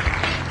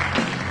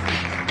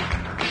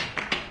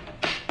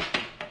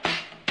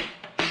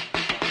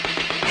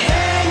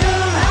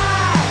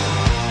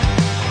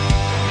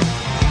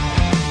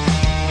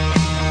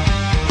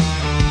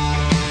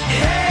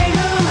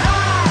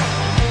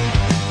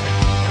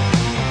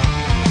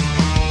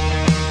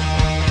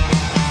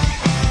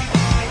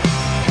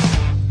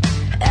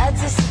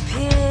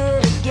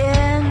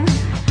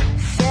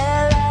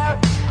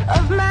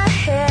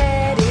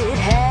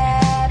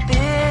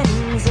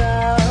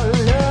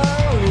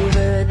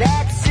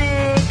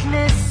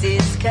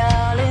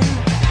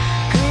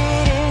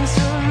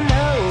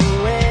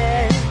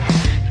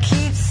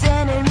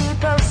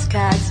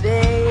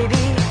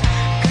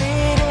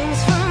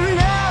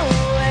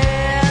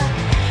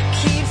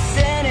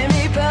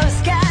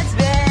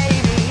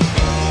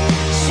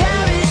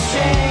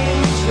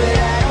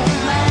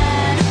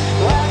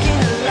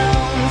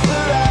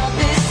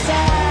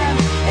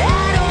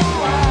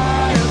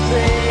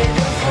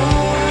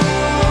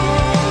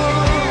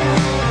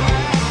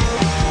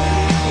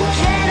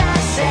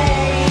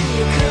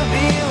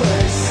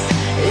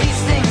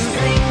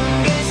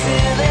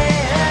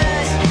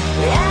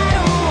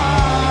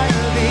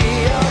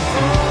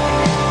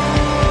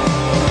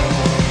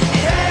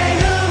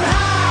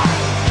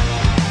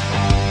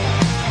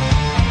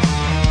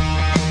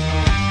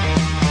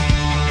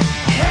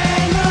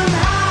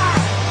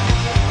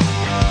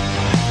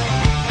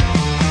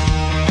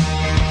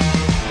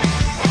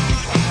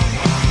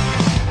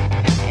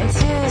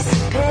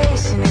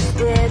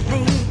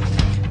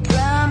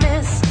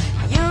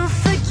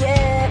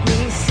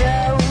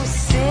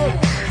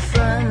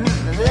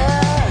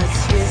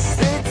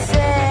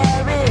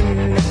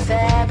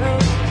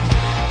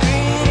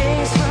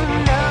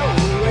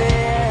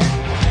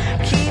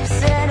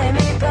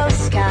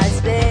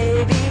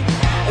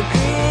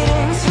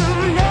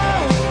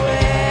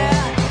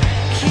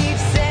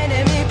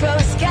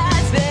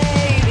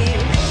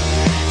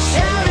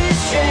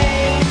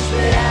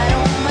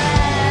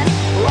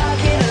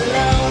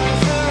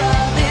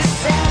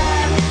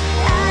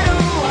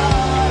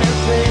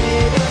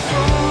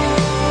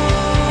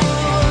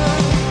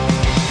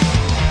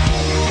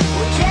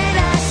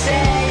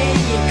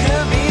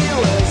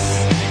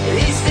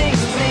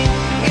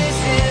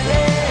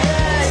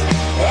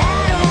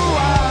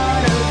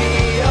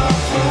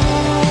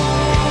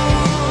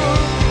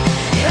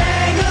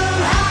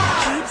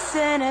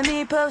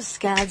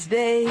 postcards,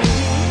 baby.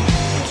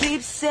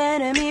 Keep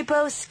sending me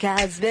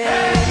postcards,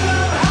 baby.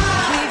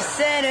 Keep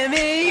sending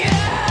me.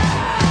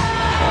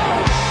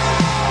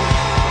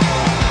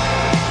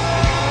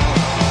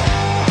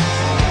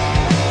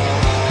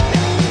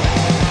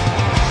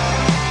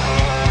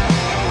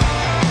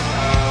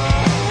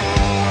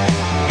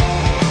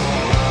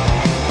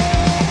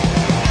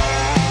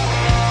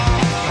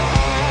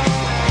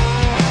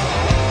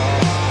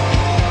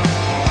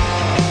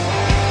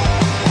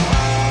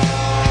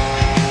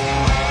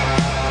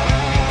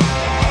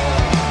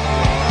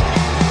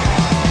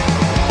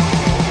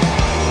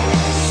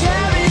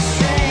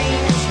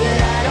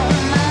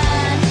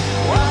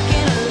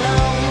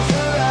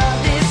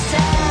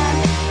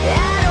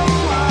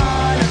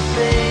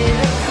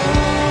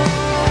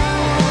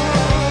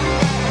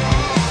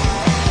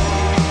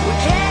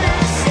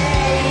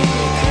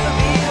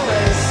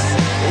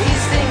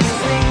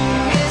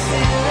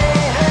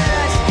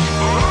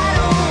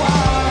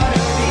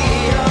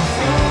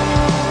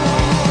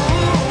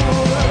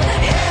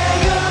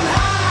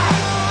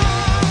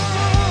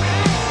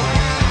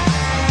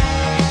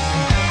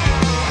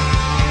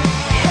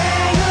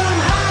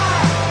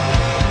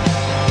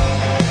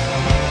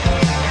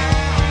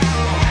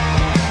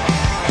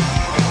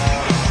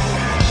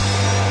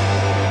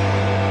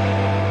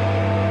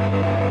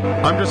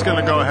 I'm just going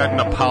to go ahead and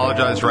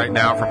apologize right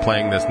now for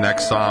playing this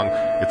next song.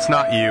 It's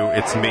not you,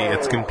 it's me.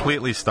 It's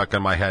completely stuck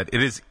in my head.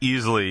 It is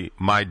easily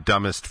my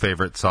dumbest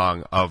favorite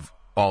song of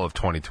all of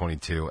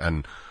 2022,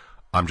 and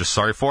I'm just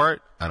sorry for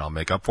it, and I'll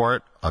make up for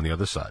it on the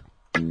other side.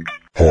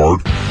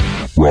 Hard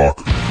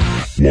Rock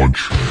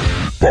Lunch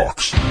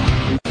Box.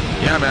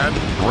 Yeah, man.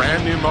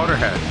 Brand new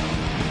Motorhead.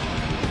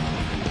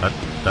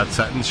 That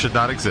sentence should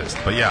not exist.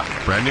 But yeah,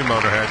 brand new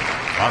Motorhead.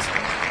 Awesome.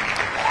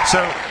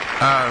 So,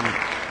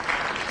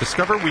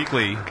 Discover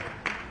Weekly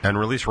and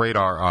Release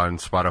Radar on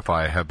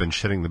Spotify have been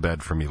shitting the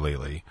bed for me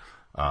lately,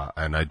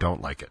 and I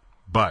don't like it.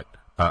 But,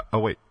 oh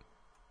wait.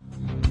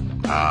 There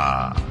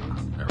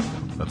we go.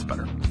 That's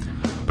better.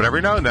 But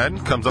every now and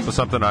then comes up with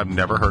something I've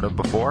never heard of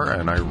before,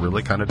 and I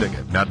really kind of dig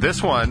it. Now,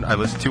 this one I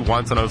listened to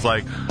once, and I was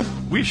like,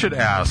 we should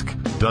ask,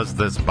 does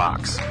this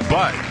box?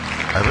 But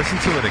I listened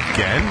to it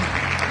again,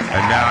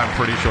 and now I'm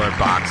pretty sure it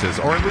boxes,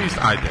 or at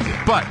least I dig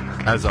it. But,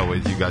 as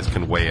always, you guys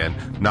can weigh in.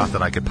 Not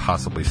that I could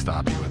possibly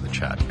stop you in the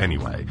chat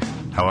anyway.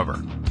 However,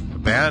 the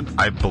band,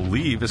 I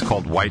believe, is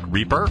called White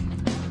Reaper.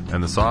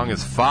 and the song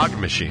is Fog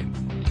Machine.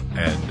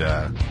 And,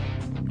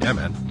 yeah,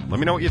 man, let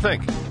me know what you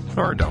think.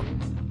 Or don't.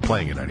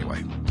 Playing it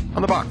anyway.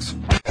 On the box.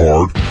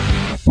 Hard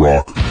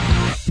Rock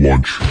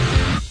Lunch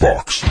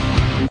Box.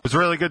 It was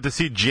really good to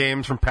see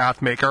James from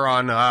Pathmaker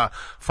on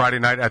Friday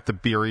night at the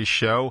Beery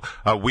show.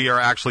 We are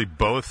actually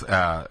both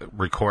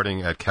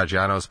recording at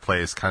Caggiano's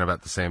place kind of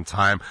at the same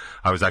time.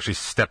 I was actually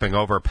stepping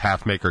over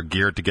Pathmaker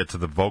gear to get to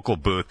the vocal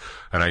booth,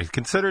 and I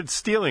considered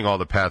stealing all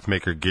the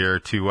Pathmaker gear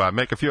to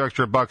make a few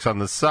extra bucks on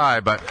the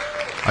side, but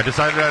I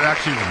decided I'd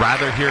actually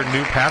rather hear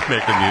new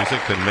Pathmaker music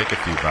than make a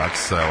few bucks,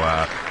 so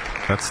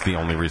that's the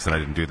only reason I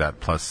didn't do that.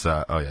 Plus,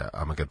 oh yeah,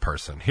 I'm a good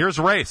person. Here's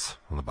Race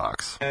on the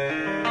box.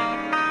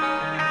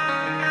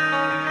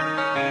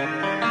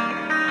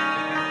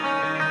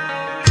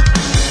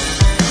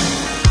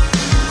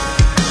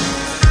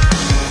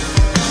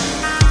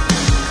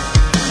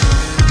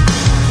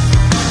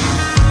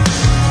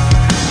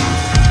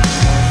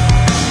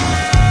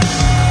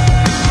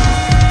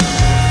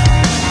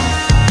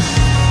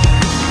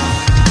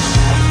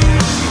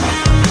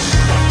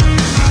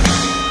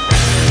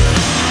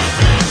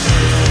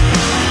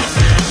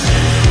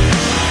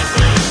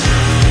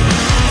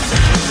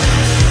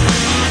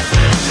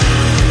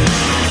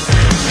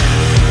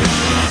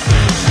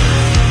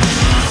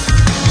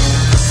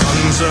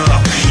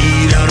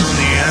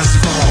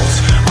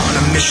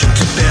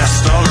 To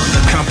best all of the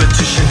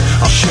competition,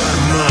 I'll shut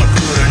them up,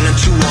 put an end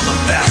to all the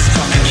fast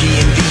talking, key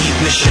in the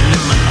ignition,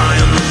 and my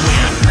eye on the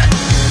wind.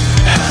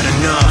 Had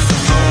enough of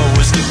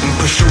always getting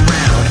pushed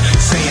around,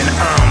 saying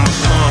I'm a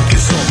punk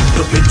is all that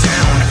put me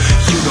down.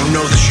 You don't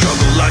know the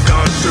struggle I've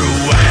gone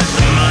through. I had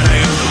the mind, I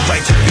earned the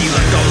right to be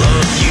like all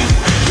of you.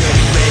 Get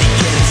it ready,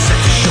 get it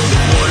set to show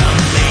them what I'm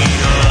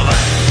made of.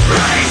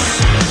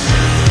 Rise,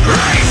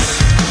 rise.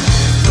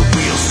 The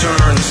wheels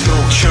turn, the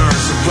smoke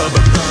churns, the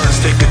rubber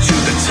burns, take it to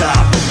the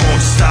top. I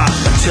won't stop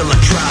until I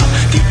drop.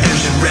 The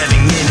engine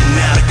revving in and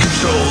out of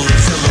control.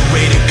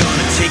 Exhilarated,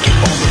 gonna take it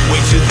all the way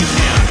to the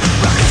end.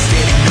 Rockin'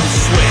 steady, no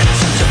sweat,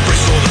 time to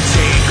brace for the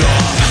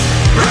takeoff.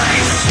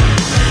 Rise,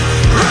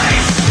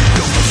 rise.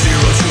 Go from 0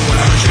 to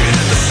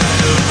 100 at the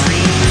side of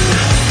green.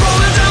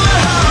 Rolling down the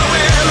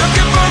highway,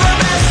 looking for the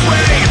best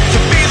way to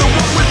be the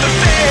one with the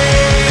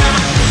fame.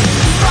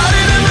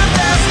 Riding in the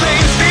fast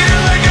lane,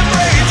 speeding like a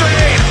freight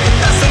train.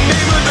 That's the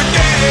name of the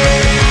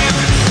game.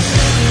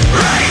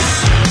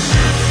 Rise,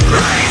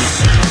 rise,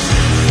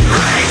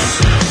 rise,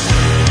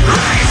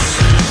 rise,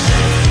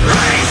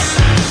 rise,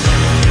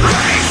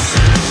 rise,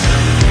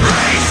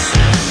 rise,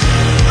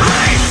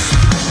 rise.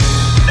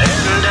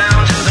 Heading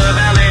down to the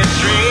valley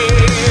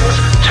streams,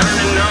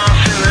 turning off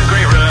in the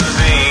great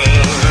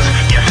ravines.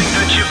 You think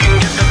that you can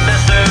get the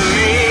best of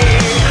me?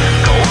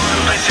 Go on,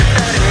 place your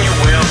bet and you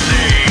will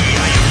see.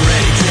 I am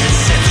ready, dead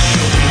set to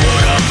show them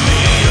what I'm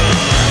made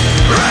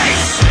of.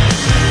 Rise,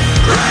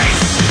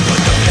 rise,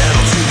 put the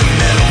pedal to the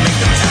metal, make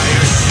them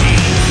tires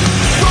sing.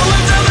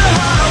 Rolling down the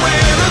highway,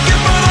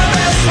 looking for the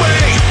best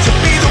way to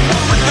be the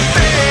one with the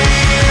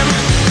fame.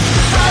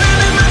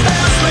 Riding in the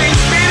fast lane,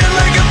 speeding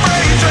like a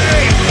freight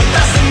train.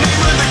 That's the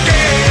name of the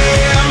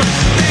game.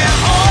 They're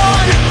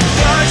on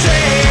the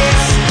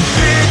chase,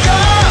 pick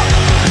up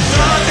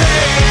the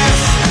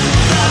pace.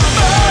 The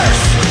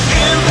first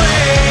in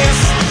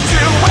place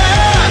to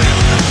win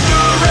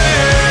the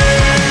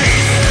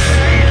race.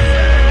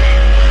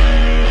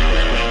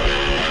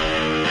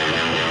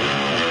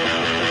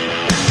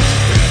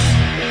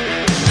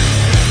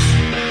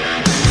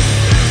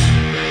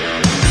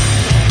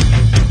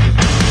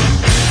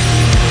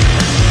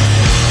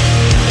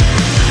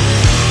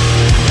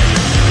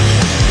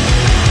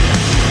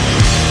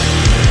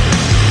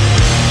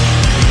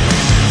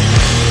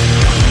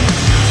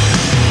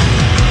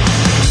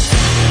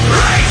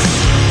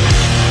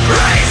 Rise, rise,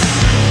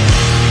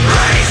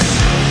 rise,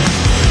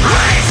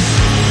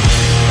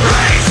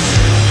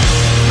 rise,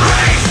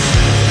 rise,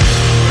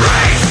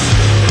 rise, rise,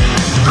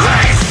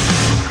 rise.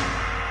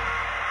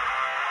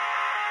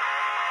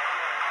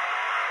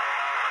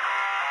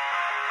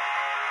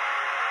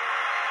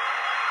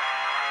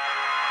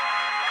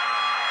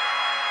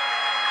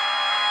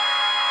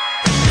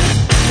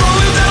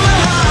 Rolling down the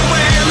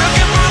highway,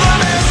 looking for the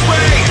best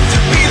way to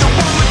be the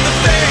one with the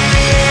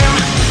fame.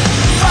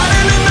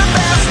 Riding in the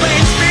fast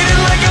lane,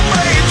 speeding like a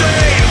freight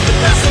train.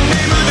 That's the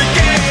name of the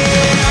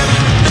game.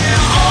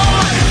 They're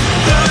on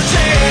the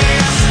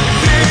chase,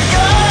 pick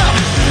up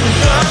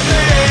the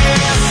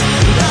pace.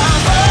 The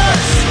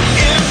first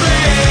in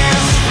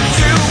place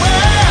to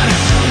win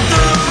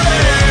the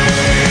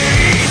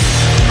race.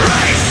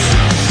 Rise,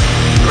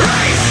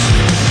 rise,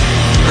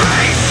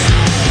 rise,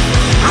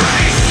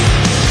 rise,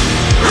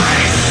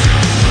 rise,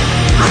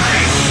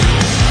 rise,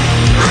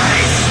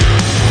 rise.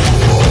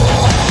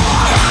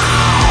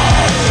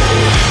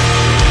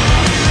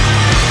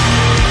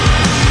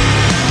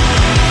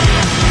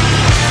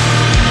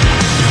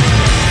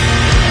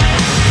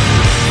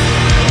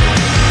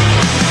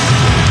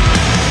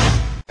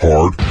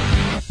 Hard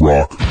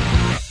Rock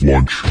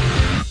Lunch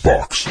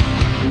Box.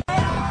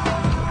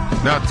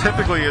 Now,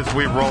 typically as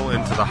we roll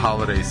into the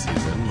holiday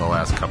season, the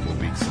last couple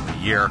of weeks of the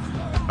year,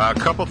 A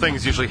couple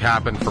things usually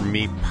happen for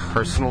me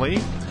personally.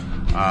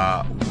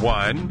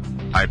 One,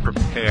 I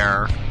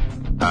prepare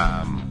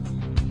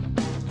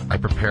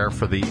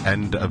for the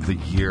end of the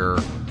year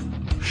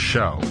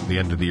show, the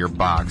end of the year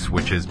box,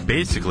 which is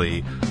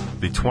basically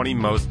the 20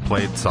 most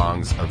played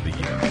songs of the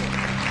year.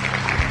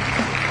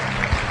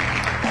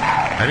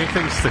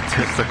 Anything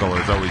statistical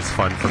is always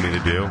fun for me to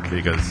do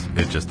because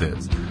it just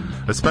is.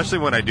 Especially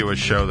when I do a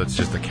show that's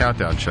just a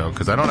countdown show,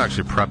 because I don't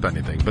actually prep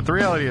anything. But the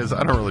reality is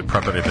I don't really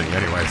prep anything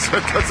anyway, so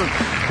it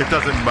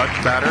doesn't much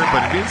matter.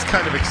 But it is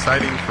kind of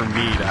exciting for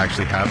me to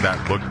actually have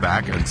that look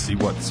back and see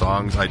what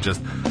songs I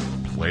just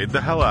played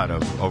the hell out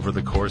of over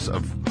the course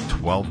of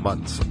 12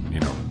 months, of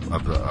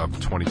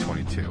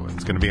 2022.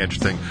 It's going to be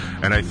interesting.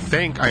 And I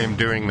think I am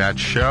doing that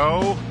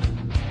show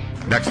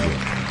next week.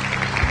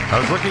 I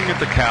was looking at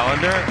the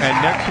calendar,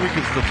 and next week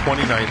is the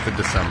 29th of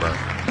December.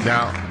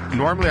 Now,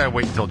 normally I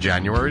wait until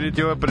January to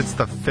do it, but it's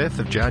the 5th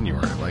of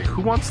January. Like,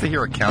 who wants to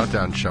hear a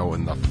countdown show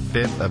in the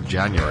 5th of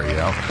January,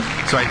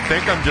 So I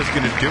think I'm just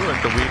going to do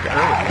it the week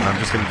early, and I'm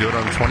just going to do it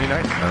on the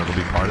 29th, and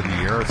it'll be part of the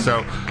year.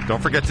 So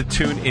don't forget to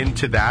tune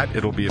into that.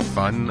 It'll be a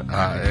fun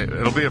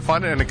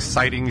and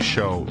exciting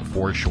show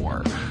for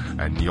sure.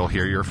 And you'll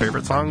hear your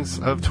favorite songs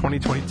of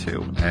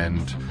 2022.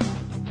 And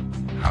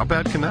how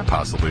bad can that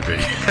possibly be?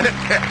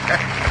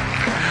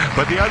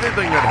 But the other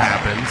thing that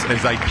happens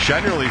is I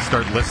generally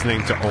start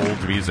listening to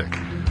old music.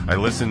 I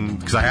listen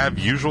because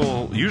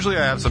usually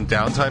I have some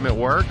downtime at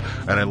work,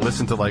 and I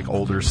listen to like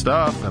older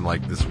stuff, and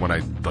like this when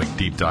I like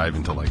deep dive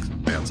into like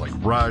bands like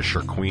Rush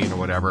or Queen or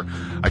whatever.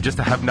 I just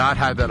have not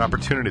had that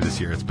opportunity this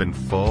year. It's been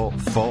full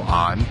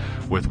on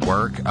with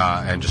work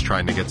and just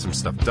trying to get some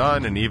stuff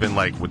done, and even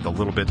like with the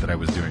little bit that I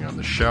was doing on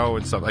the show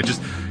and stuff.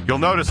 You'll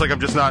notice like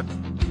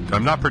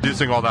I'm not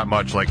producing all that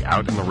much like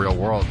out in the real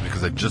world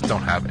because I just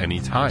don't have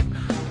any time.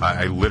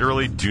 I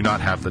literally do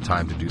not have the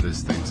time to do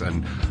these things,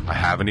 and I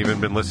haven't even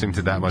been listening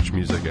to that much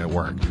music at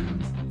work.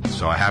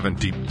 So I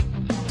haven't deep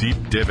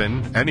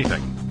divin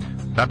anything.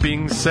 That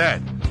being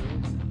said,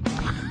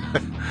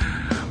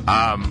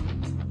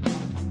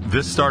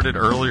 this started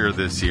earlier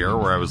this year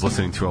where I was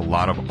listening to a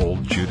lot of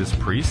old Judas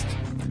Priest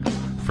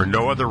for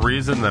no other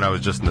reason than I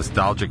was just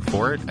nostalgic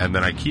for it, and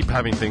then I keep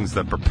having things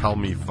that propel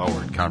me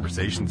forward,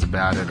 conversations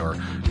about it, or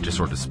it just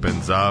sort of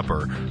spins up,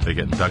 or they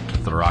get inducted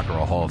to the Rock and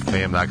Roll Hall of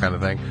Fame, that kind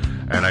of thing.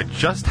 And I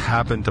just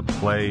happened to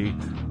play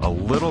a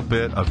little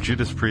bit of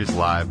Judas Priest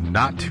live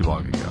not too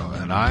long ago,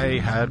 and I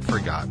had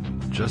forgotten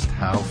just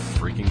how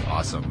freaking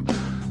awesome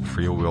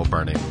Free Will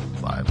Burning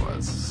live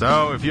was.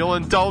 So if you'll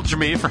indulge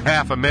me for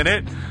half a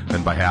minute,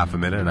 and by half a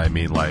minute I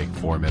mean like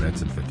 4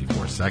 minutes and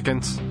 54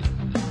 seconds,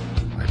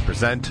 I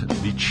present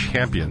the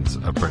champions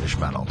of British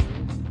metal,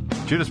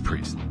 Judas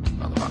Priest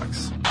on the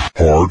box.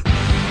 Hard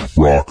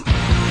Rock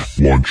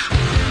Lunch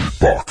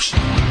Box.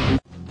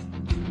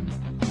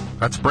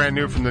 That's brand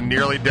new from the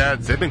Nearly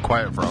Deads. They've been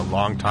quiet for a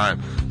long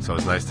time, so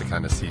it's nice to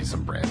kind of see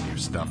some brand new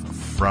stuff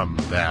from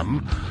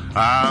them.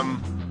 I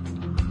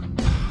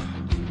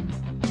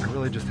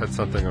really just had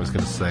something I was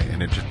going to say,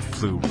 and it just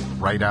flew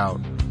right out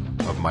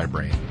of my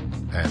brain,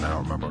 and I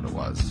don't remember what it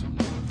was.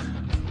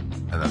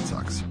 And that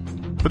sucks.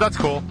 But that's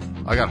cool.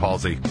 I got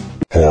Halsey.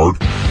 Hard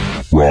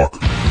Rock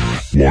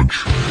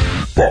Lunch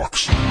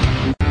Box.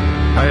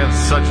 I have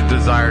such a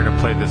desire to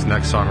play this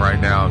next song right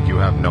now. You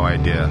have no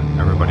idea.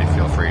 Everybody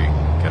feel free.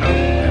 Get up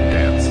and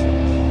dance.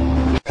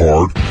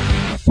 Hard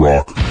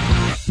Rock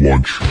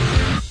Lunch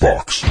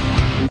Box.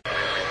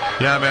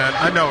 Yeah, man,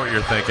 I know what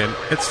you're thinking.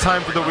 It's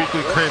time for the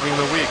weekly craving of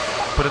the week,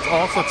 but it's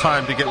also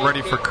time to get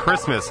ready for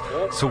Christmas.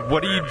 So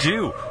what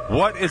do?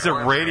 What is a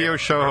radio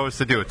show host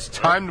to do? It's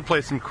time to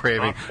play some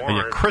craving, and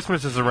your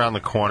Christmas is around the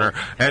corner,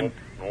 and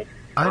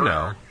I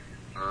know.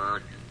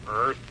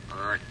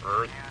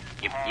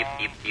 Yip, yip,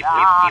 yip, yip, yip, yip.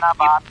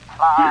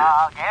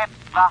 It's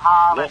the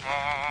holidays.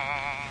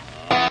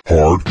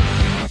 Hard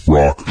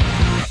Rock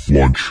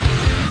Lunch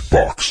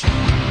Box.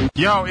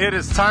 Yo, it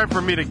is time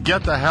for me to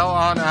get the hell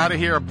on out of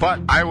here, but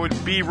I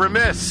would be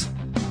remiss.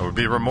 I would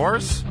be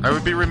remorse? I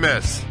would be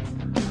remiss.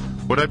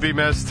 Would I be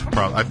missed?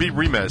 Probably. I'd be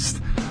remiss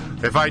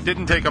if I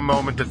didn't take a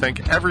moment to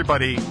thank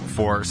everybody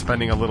for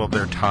spending a little of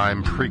their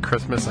time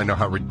pre-Christmas. I know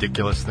how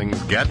ridiculous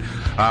things get.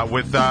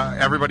 With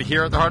everybody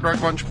here at the Hard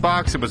Rock Lunch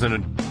Box, it was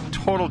a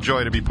total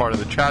joy to be part of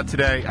the chat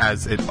today,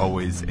 as it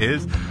always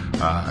is.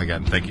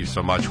 Again, thank you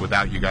so much.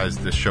 Without you guys,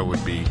 this show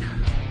would be,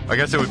 I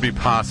guess it would be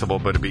possible,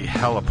 but it'd be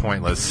hella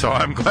pointless. So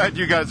I'm glad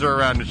you guys are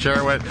around to share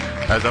it with.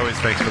 As always,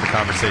 thanks for the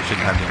conversation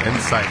and the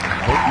insight. I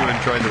hope you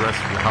enjoyed the rest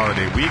of your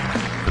holiday week.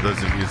 For those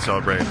of you who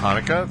celebrate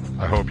Hanukkah,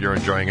 I hope you're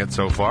enjoying it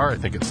so far. I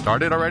think it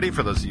started already.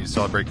 For those of you who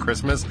celebrate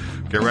Christmas,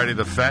 get ready.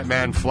 The Fat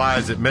Man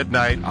flies at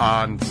midnight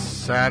on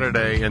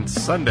Saturday and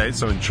Sunday,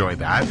 so enjoy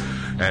that.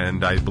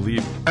 And I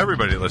believe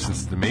everybody that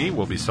listens to me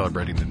will be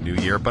celebrating the new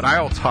year, but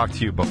I'll talk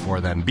to you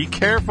before then. Be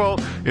careful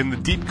in the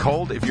deep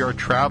cold. If you're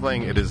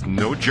traveling, it is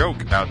no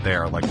joke out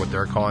there, like what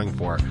they're calling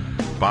for.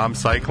 Bomb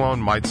cyclone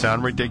might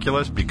sound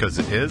ridiculous because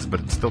it is, but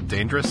it's still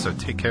dangerous, so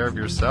take care of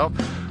yourself.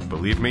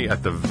 Believe me,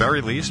 at the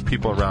very least,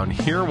 people around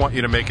here want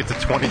you to make it to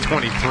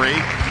 2023.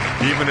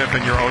 Even if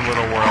in your own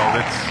little world,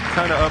 it's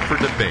kind of up for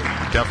debate.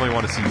 We definitely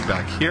want to see you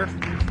back here,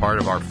 part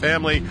of our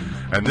family,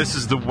 and this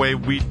is the way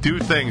we do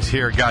things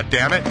here,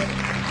 goddammit.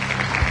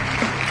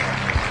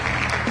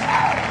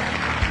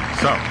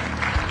 So,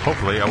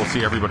 hopefully I will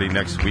see everybody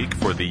next week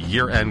for the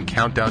year-end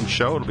countdown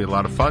show. It'll be a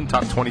lot of fun,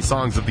 top 20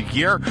 songs of the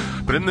year.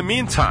 But in the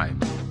meantime,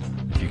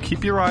 if you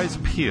keep your eyes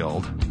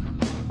peeled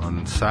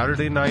on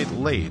Saturday night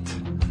late,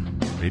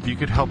 maybe you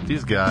could help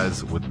these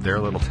guys with their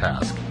little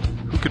task.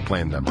 Who could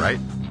blame them, right?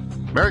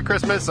 Merry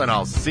Christmas, and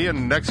I'll see you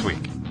next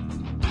week.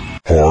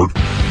 Hard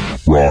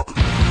Rock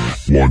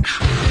Lunch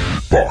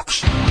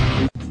Box.